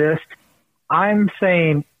they exist, I'm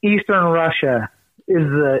saying Eastern Russia is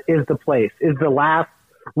the place, is the last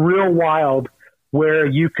real wild where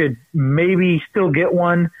you could maybe still get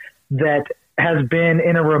one that has been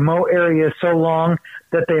in a remote area so long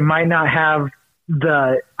that they might not have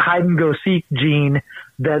the hide and go seek gene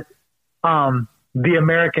that the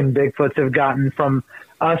American Bigfoots have gotten from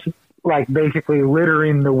us, basically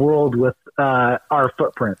littering the world with our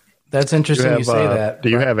footprints. That's interesting you say that. Do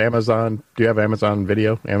you have Amazon? Do you have Amazon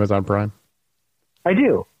Video, Amazon Prime? I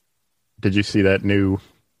do. Did you see that new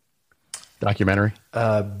documentary.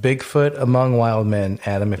 Bigfoot Among Wild Men.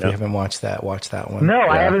 Adam, if you haven't watched that, watch that one. No,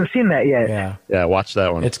 I haven't seen that yet. Yeah, watch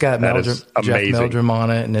that one. It's got Jeff Meldrum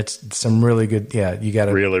on it, and it's some really good. Yeah, you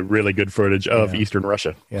got really good footage of Eastern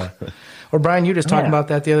Russia. Yeah. Well, Brian, you were just talking about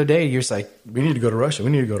that the other day. You're just like, we need to go to Russia.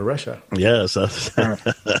 We need to go to Russia. Yes.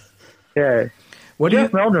 Yeah.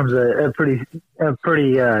 Jeff Meldrum's a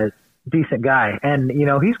pretty decent guy, and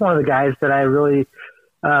he's one of the guys that I really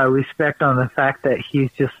respect on the fact that he's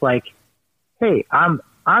just like, hey, I'm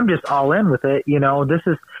just all in with it.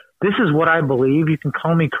 This is what I believe. You can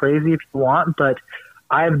call me crazy if you want, but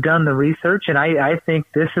I've done the research, and I think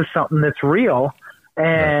this is something that's real.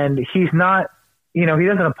 And he's not, he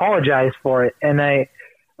doesn't apologize for it. And I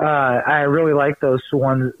really like those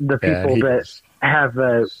ones, the people that have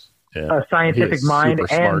a scientific mind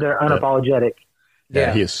and they're unapologetic.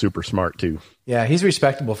 Yeah, he is super smart too. Yeah, he's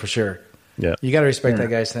respectable for sure. Yeah, you got to respect that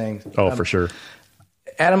guy's thing. Oh, for sure.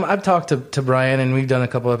 Adam, I've talked to Brian, and we've done a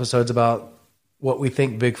couple episodes about what we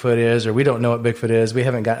think Bigfoot is, or we don't know what Bigfoot is. We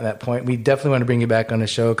haven't gotten to that point. We definitely want to bring you back on the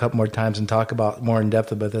show a couple more times and talk about more in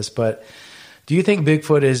depth about this. But do you think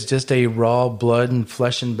Bigfoot is just a raw blood and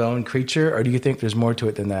flesh and bone creature, or do you think there's more to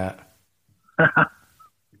it than that?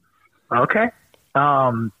 Okay.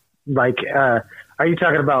 Are you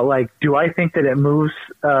talking about do I think that it moves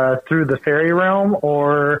through the fairy realm,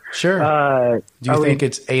 or sure? Do you think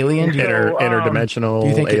it's alien? Interdimensional? Do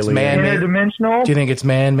you think it's man-made? Interdimensional? Do you think it's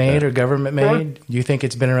man-made or government-made? Do you think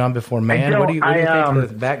it's been around before man? What do you think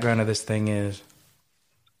the background of this thing is?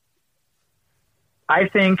 I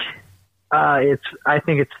think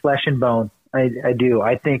it's flesh and bone. I do.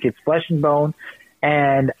 I think it's flesh and bone,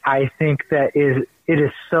 and I think that it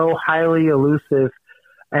is so highly elusive,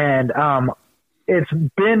 and it's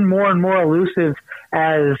been more and more elusive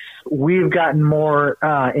as we've gotten more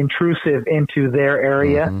intrusive into their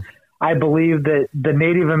area. Mm-hmm. I believe that the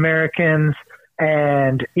Native Americans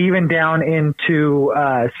and even down into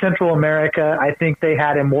Central America, I think they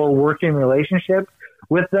had a more working relationship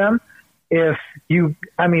with them. There's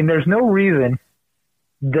no reason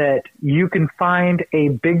that you can find a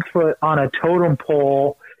Bigfoot on a totem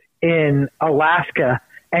pole in Alaska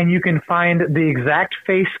and you can find the exact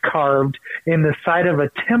face carved in the side of a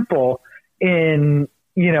temple in,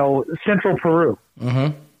 central Peru.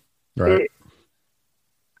 Mm-hmm. Right.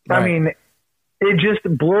 It just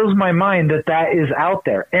blows my mind that is out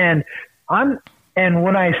there. And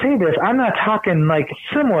when I say this, I'm not talking like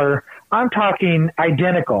similar, I'm talking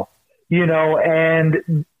identical,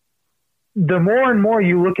 and the more and more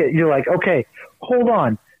you look at, you're like, okay, hold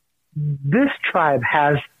on. This tribe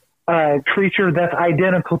has a creature that's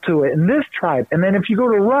identical to it in this tribe. And then if you go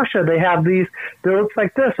to Russia, they have these that looks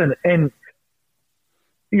like this. And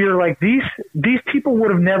you're like, these people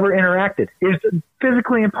would have never interacted. It's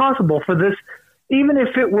physically impossible for this. Even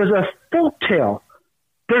if it was a folk tale,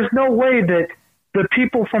 there's no way that the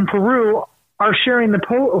people from Peru are sharing the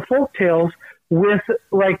folk tales with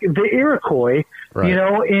the Iroquois,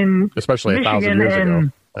 in especially Michigan 1,000 years ago.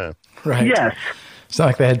 Yeah. Right. Yes. It's not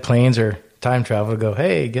like they had planes or time travel to go,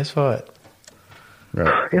 hey, guess what?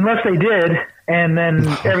 Right. Unless they did, and then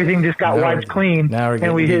everything just got wiped clean,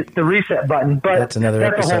 and we hit the reset button. But that's another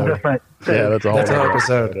episode. A whole different thing. Yeah, that's a whole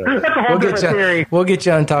episode. That's a whole different theory. We'll get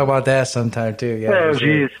you on and talk about that sometime too. Yeah. Oh,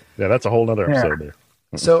 jeez. Yeah, that's a whole other episode there.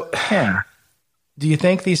 So, do you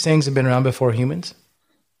think these things have been around before humans?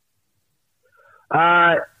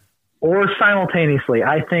 Or simultaneously.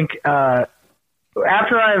 I think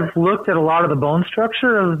after I've looked at a lot of the bone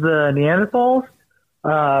structure of the Neanderthals,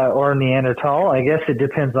 or Neanderthal, I guess it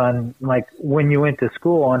depends on when you went to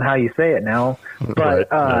school and how you say it now. But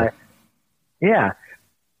yeah.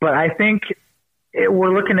 But I think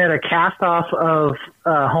we're looking at a cast off of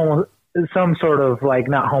some sort of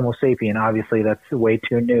not Homo sapien. Obviously, that's way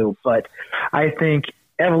too new. But I think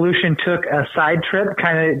evolution took a side trip,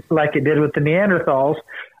 kind of like it did with the Neanderthals,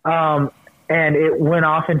 and it went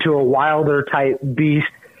off into a wilder type beast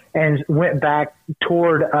and went back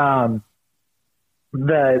toward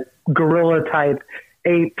the gorilla type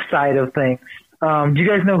ape side of things. Do you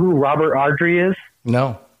guys know who Robert Ardrey is?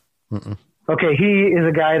 No. Mm-mm. Okay, he is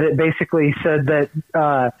a guy that basically said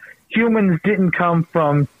that humans didn't come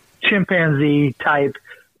from chimpanzee type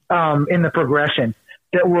in the progression,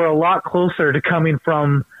 that we're a lot closer to coming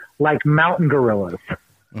from mountain gorillas.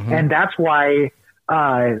 Mm-hmm. And that's why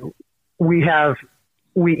we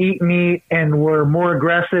eat meat and we're more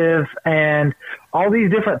aggressive and all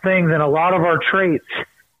these different things. And a lot of our traits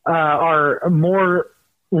are more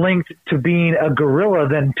linked to being a gorilla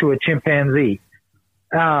than to a chimpanzee.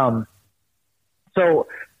 So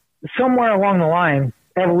somewhere along the line,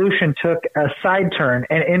 evolution took a side turn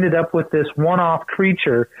and ended up with this one-off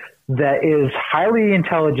creature that is highly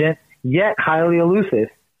intelligent yet highly elusive.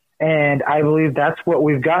 And I believe that's what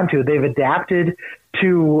we've gotten to. They've adapted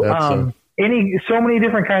to so many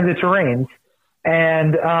different kinds of terrains,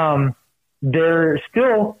 and they're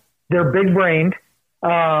big brained.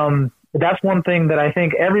 That's one thing that I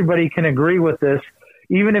think everybody can agree with this.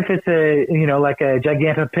 Even if it's like a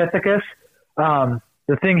Gigantopithecus,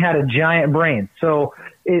 the thing had a giant brain, so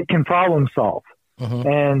it can problem solve. Mm-hmm.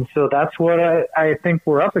 And so that's what I think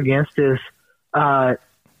we're up against is a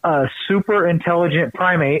super intelligent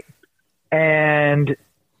primate, and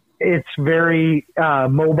it's very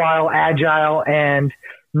mobile, agile, and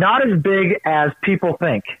not as big as people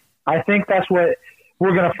think. I think that's what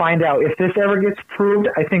we're going to find out. If this ever gets proved,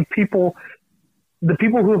 I think the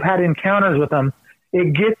people who have had encounters with them,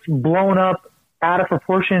 it gets blown up out of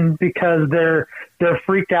proportion because they're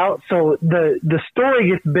freaked out. So the story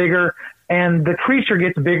gets bigger and the creature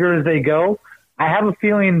gets bigger as they go. I have a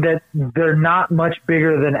feeling that they're not much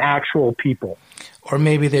bigger than actual people. Or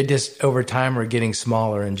maybe they just over time are getting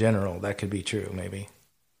smaller in general. That could be true, maybe.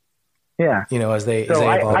 Yeah. As they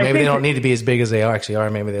evolve. Maybe they don't need to be as big as they actually are.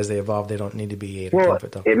 Maybe as they evolve, they don't need to be 8 or 10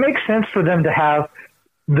 foot tall. It makes sense for them to have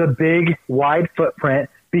the big, wide footprint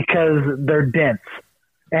because they're dense.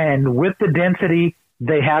 And with the density,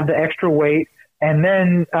 they have the extra weight. And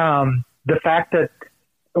then the fact that,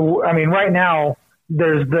 right now,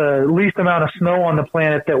 there's the least amount of snow on the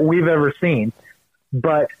planet that we've ever seen.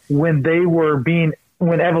 But when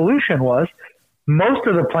evolution was, most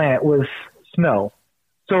of the planet was snow.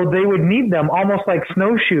 So they would need them almost like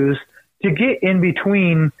snowshoes to get in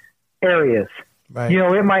between areas. Right.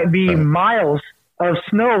 It might be miles of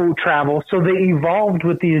snow travel. So they evolved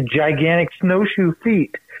with these gigantic snowshoe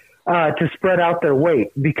feet to spread out their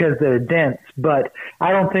weight because they're dense. But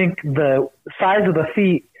I don't think the size of the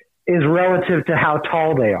feet is relative to how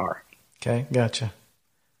tall they are. Okay, gotcha.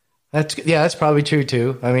 That's probably true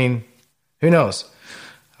too. Who knows?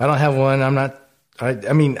 I don't have one.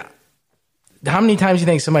 How many times do you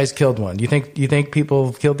think somebody's killed one? Do you think people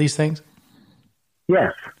have killed these things?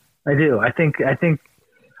 Yes, I do. I think in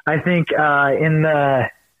the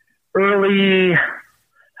early,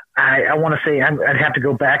 I want to say I'd have to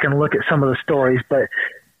go back and look at some of the stories, but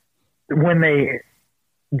when they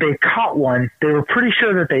caught one, they were pretty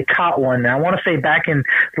sure that they caught one. Now, I want to say back in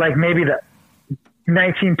like maybe the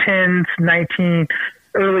 1910s,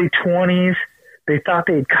 early 20s, they thought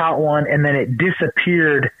they'd caught one and then it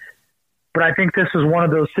disappeared. But I think this was one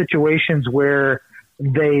of those situations where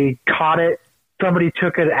they caught it, somebody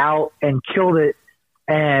took it out and killed it,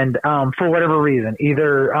 and for whatever reason,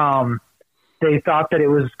 either they thought that it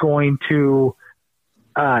was going to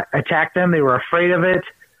attack them, they were afraid of it,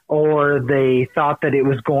 or they thought that it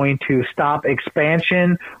was going to stop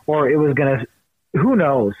expansion, or it was going to, who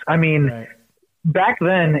knows? Right. Back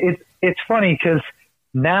then, it's funny because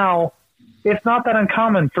now it's not that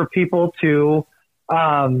uncommon for people to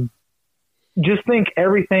just think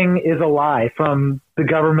everything is a lie from the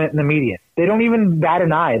government and the media. They don't even bat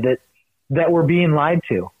an eye that we're being lied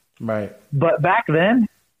to. Right. But back then,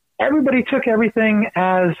 everybody took everything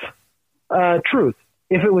as truth.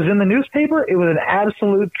 If it was in the newspaper, it was an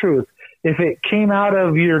absolute truth. If it came out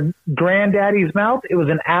of your granddaddy's mouth, it was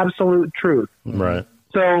an absolute truth. Right.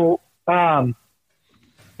 So,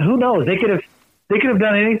 who knows? They could have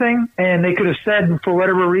done anything, and they could have said for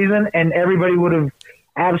whatever reason, and everybody would have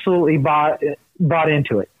absolutely bought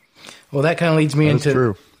into it. Well, that kind of leads me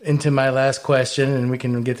into my last question, and we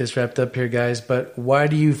can get this wrapped up here, guys. But why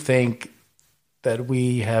do you think that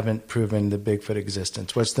we haven't proven the Bigfoot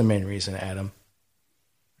existence? What's the main reason, Adam?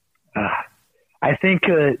 I think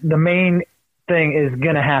the main thing is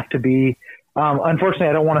going to have to be, unfortunately,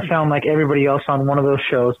 I don't want to sound like everybody else on one of those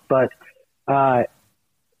shows, but I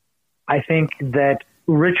think that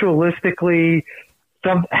ritualistically,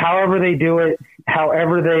 however they do it,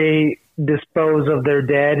 however they dispose of their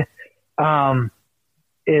dead,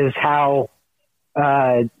 is how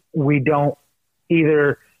we don't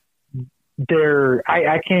either.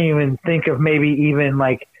 I can't even think of maybe even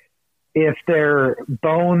like if their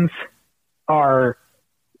bones are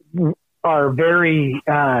very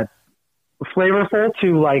flavorful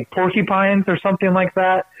to like porcupines or something like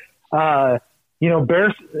that. Bear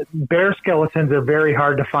skeletons are very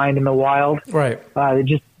hard to find in the wild. Right.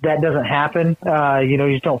 That doesn't happen.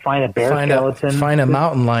 You just don't find a bear skeleton. Find a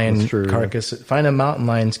mountain lion carcass. Find a mountain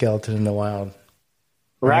lion skeleton in the wild.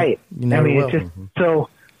 Right. You never will. It's just,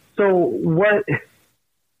 so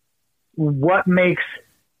what makes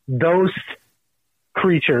those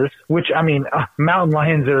creatures, which mountain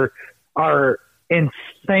lions are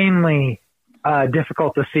insanely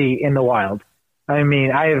difficult to see in the wild.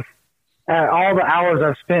 at all the hours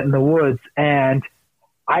I've spent in the woods, and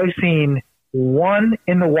I've seen one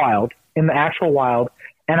in the wild, in the actual wild,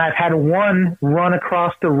 and I've had one run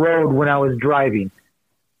across the road when I was driving,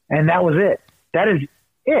 and that was it. That is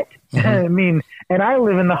it. Mm-hmm. I mean, and I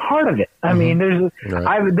live in the heart of it. I mean,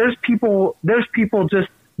 there's people just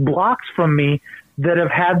blocks from me that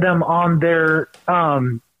have had them on their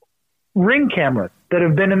Ring camera that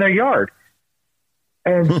have been in their yard.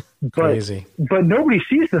 And crazy. But nobody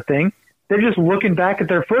sees the thing. They're just looking back at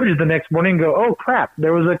their footage the next morning and go, "Oh crap,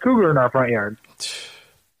 there was a cougar in our front yard."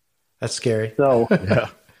 That's scary. So,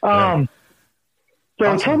 Awesome.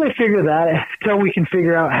 until they figure that, until we can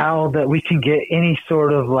figure out how that we can get any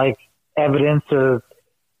sort of like evidence or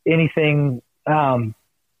anything, man,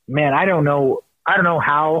 I don't know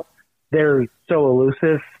how they're so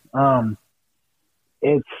elusive. I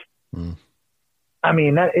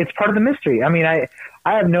mean, it's part of the mystery. I mean, I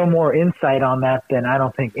have no more insight on that than I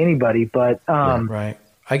don't think anybody, but, right.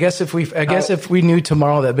 I guess if we knew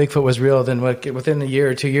tomorrow that Bigfoot was real, then within a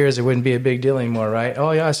year or 2 years, it wouldn't be a big deal anymore, right?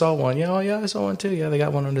 Oh yeah, I saw one. Yeah, I saw one too. Yeah, they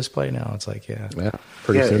got one on display now. It's like,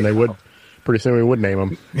 Pretty soon they would. Pretty soon we would name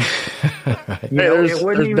them. Right. There's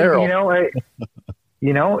Daryl.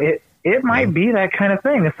 It might be that kind of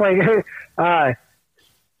thing. It's like,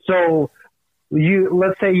 so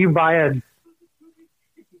let's say you buy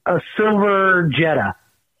a silver Jetta,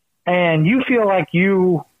 and you feel like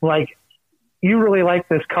you really like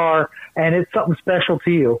this car and it's something special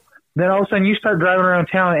to you. Then all of a sudden you start driving around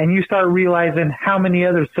town and you start realizing how many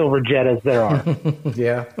other silver Jettas there are.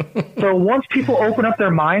 Yeah. So once people open up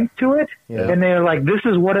their minds to it and they're like, this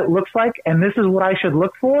is what it looks like and this is what I should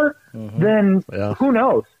look for, then who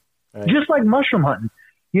knows? Right. Just like mushroom hunting.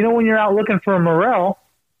 When you're out looking for a morel,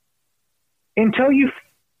 until you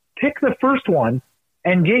pick the first one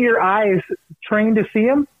and get your eyes trained to see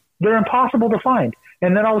them, they're impossible to find.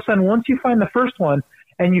 And then all of a sudden, once you find the first one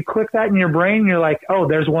and you click that in your brain, you're like, oh,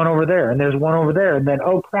 there's one over there and there's one over there. And then,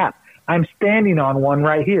 oh, crap, I'm standing on one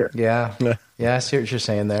right here. Yeah. Yeah, I see what you're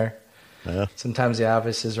saying there. Yeah. Sometimes the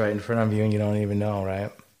obvious is right in front of you and you don't even know,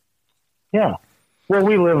 right? Yeah. Well,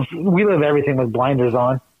 we live everything with blinders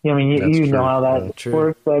on. I mean, you know how that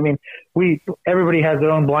works. I mean, everybody has their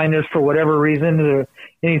own blinders for whatever reason or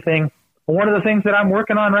anything. One of the things that I'm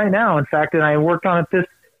working on right now, in fact, and I worked on it this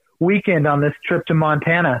weekend on this trip to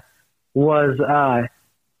Montana, was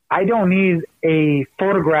I don't need a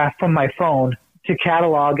photograph from my phone to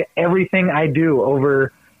catalog everything I do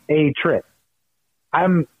over a trip.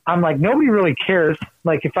 I'm like, nobody really cares.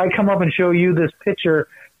 Like, if I come up and show you this picture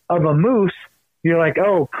of a moose, you're like,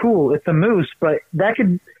 oh, cool, it's a moose. But that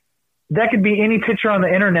could be any picture on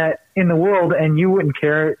the internet in the world and you wouldn't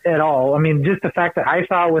care at all. I mean, just the fact that I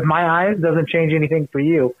saw it with my eyes doesn't change anything for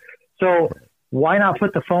you. So why not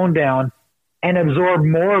put the phone down and absorb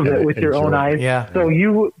more of it with your own eyes? Yeah. So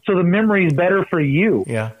the memory is better for you.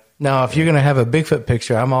 Yeah. Now, if you're going to have a Bigfoot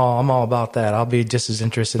picture, I'm all about that. I'll be just as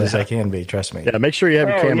interested as I can be. Trust me. Yeah. Make sure you have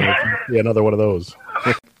your camera. Yeah, another one of those.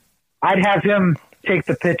 I'd have him take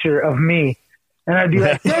the picture of me. And I'd be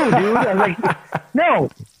like, no, dude. I was like, no,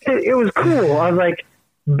 it was cool. I was like,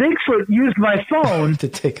 Bigfoot used my phone to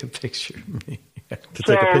take a picture of me.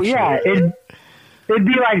 It'd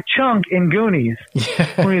be like Chunk in Goonies.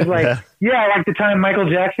 When he's like, like the time Michael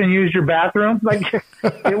Jackson used your bathroom. Like,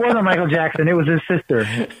 it wasn't Michael Jackson. It was his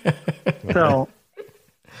sister. So.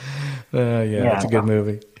 It's a good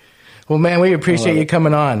movie. Well, man, we appreciate you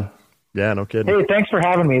coming on. Yeah, no kidding. Hey, thanks for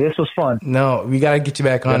having me. This was fun. No, we got to get you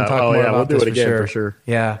back on and talk more about this for sure.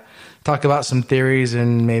 Yeah. Talk about some theories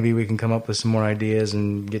and maybe we can come up with some more ideas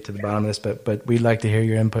and get to the bottom of this, but we'd like to hear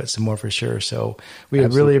your input some more for sure. So we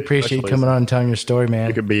really appreciate you coming on and telling your story, man.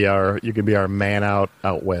 You could be our man out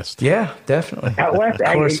west. Yeah, definitely. Out west.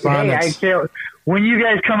 I can't, when you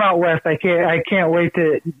guys come out west, I can't wait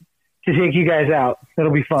to take you guys out.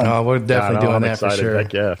 It'll be fun. Oh, we're definitely doing that for sure.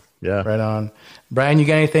 Heck yeah. Yeah. Right on. Brian, you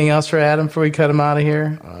got anything else for Adam before we cut him out of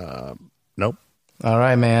here? Nope. All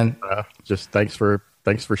right, man. Just thanks for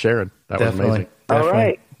sharing. That was amazing. All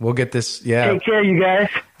right. We'll get this. Yeah. Take care, you guys.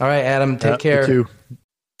 All right, Adam. Take care. You too.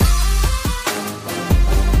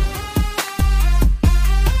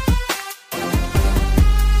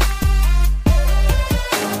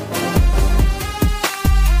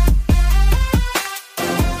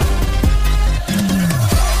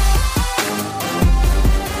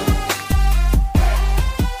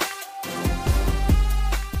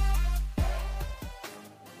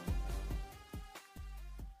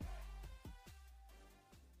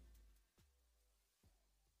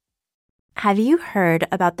 Have you heard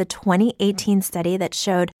about the 2018 study that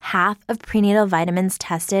showed half of prenatal vitamins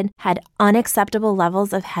tested had unacceptable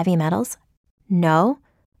levels of heavy metals? No?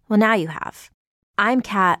 Well, now you have. I'm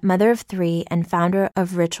Kat, mother of 3 and founder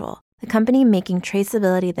of Ritual, the company making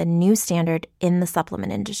traceability the new standard in the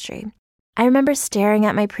supplement industry. I remember staring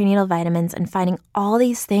at my prenatal vitamins and finding all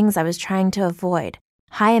these things I was trying to avoid.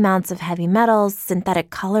 High amounts of heavy metals, synthetic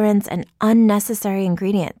colorants, and unnecessary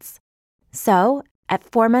ingredients. So, at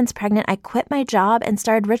 4 months pregnant, I quit my job and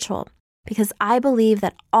started Ritual because I believe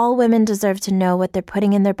that all women deserve to know what they're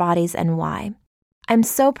putting in their bodies and why. I'm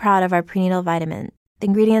so proud of our prenatal vitamin. The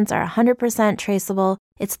ingredients are 100% traceable,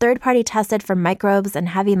 it's third-party tested for microbes and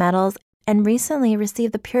heavy metals, and recently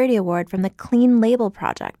received the Purity Award from the Clean Label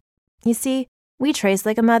Project. You see, we trace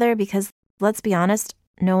like a mother because, let's be honest,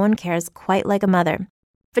 no one cares quite like a mother.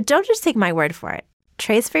 But don't just take my word for it.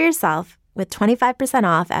 Trace for yourself with 25%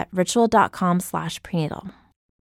 off at ritual.com/prenatal.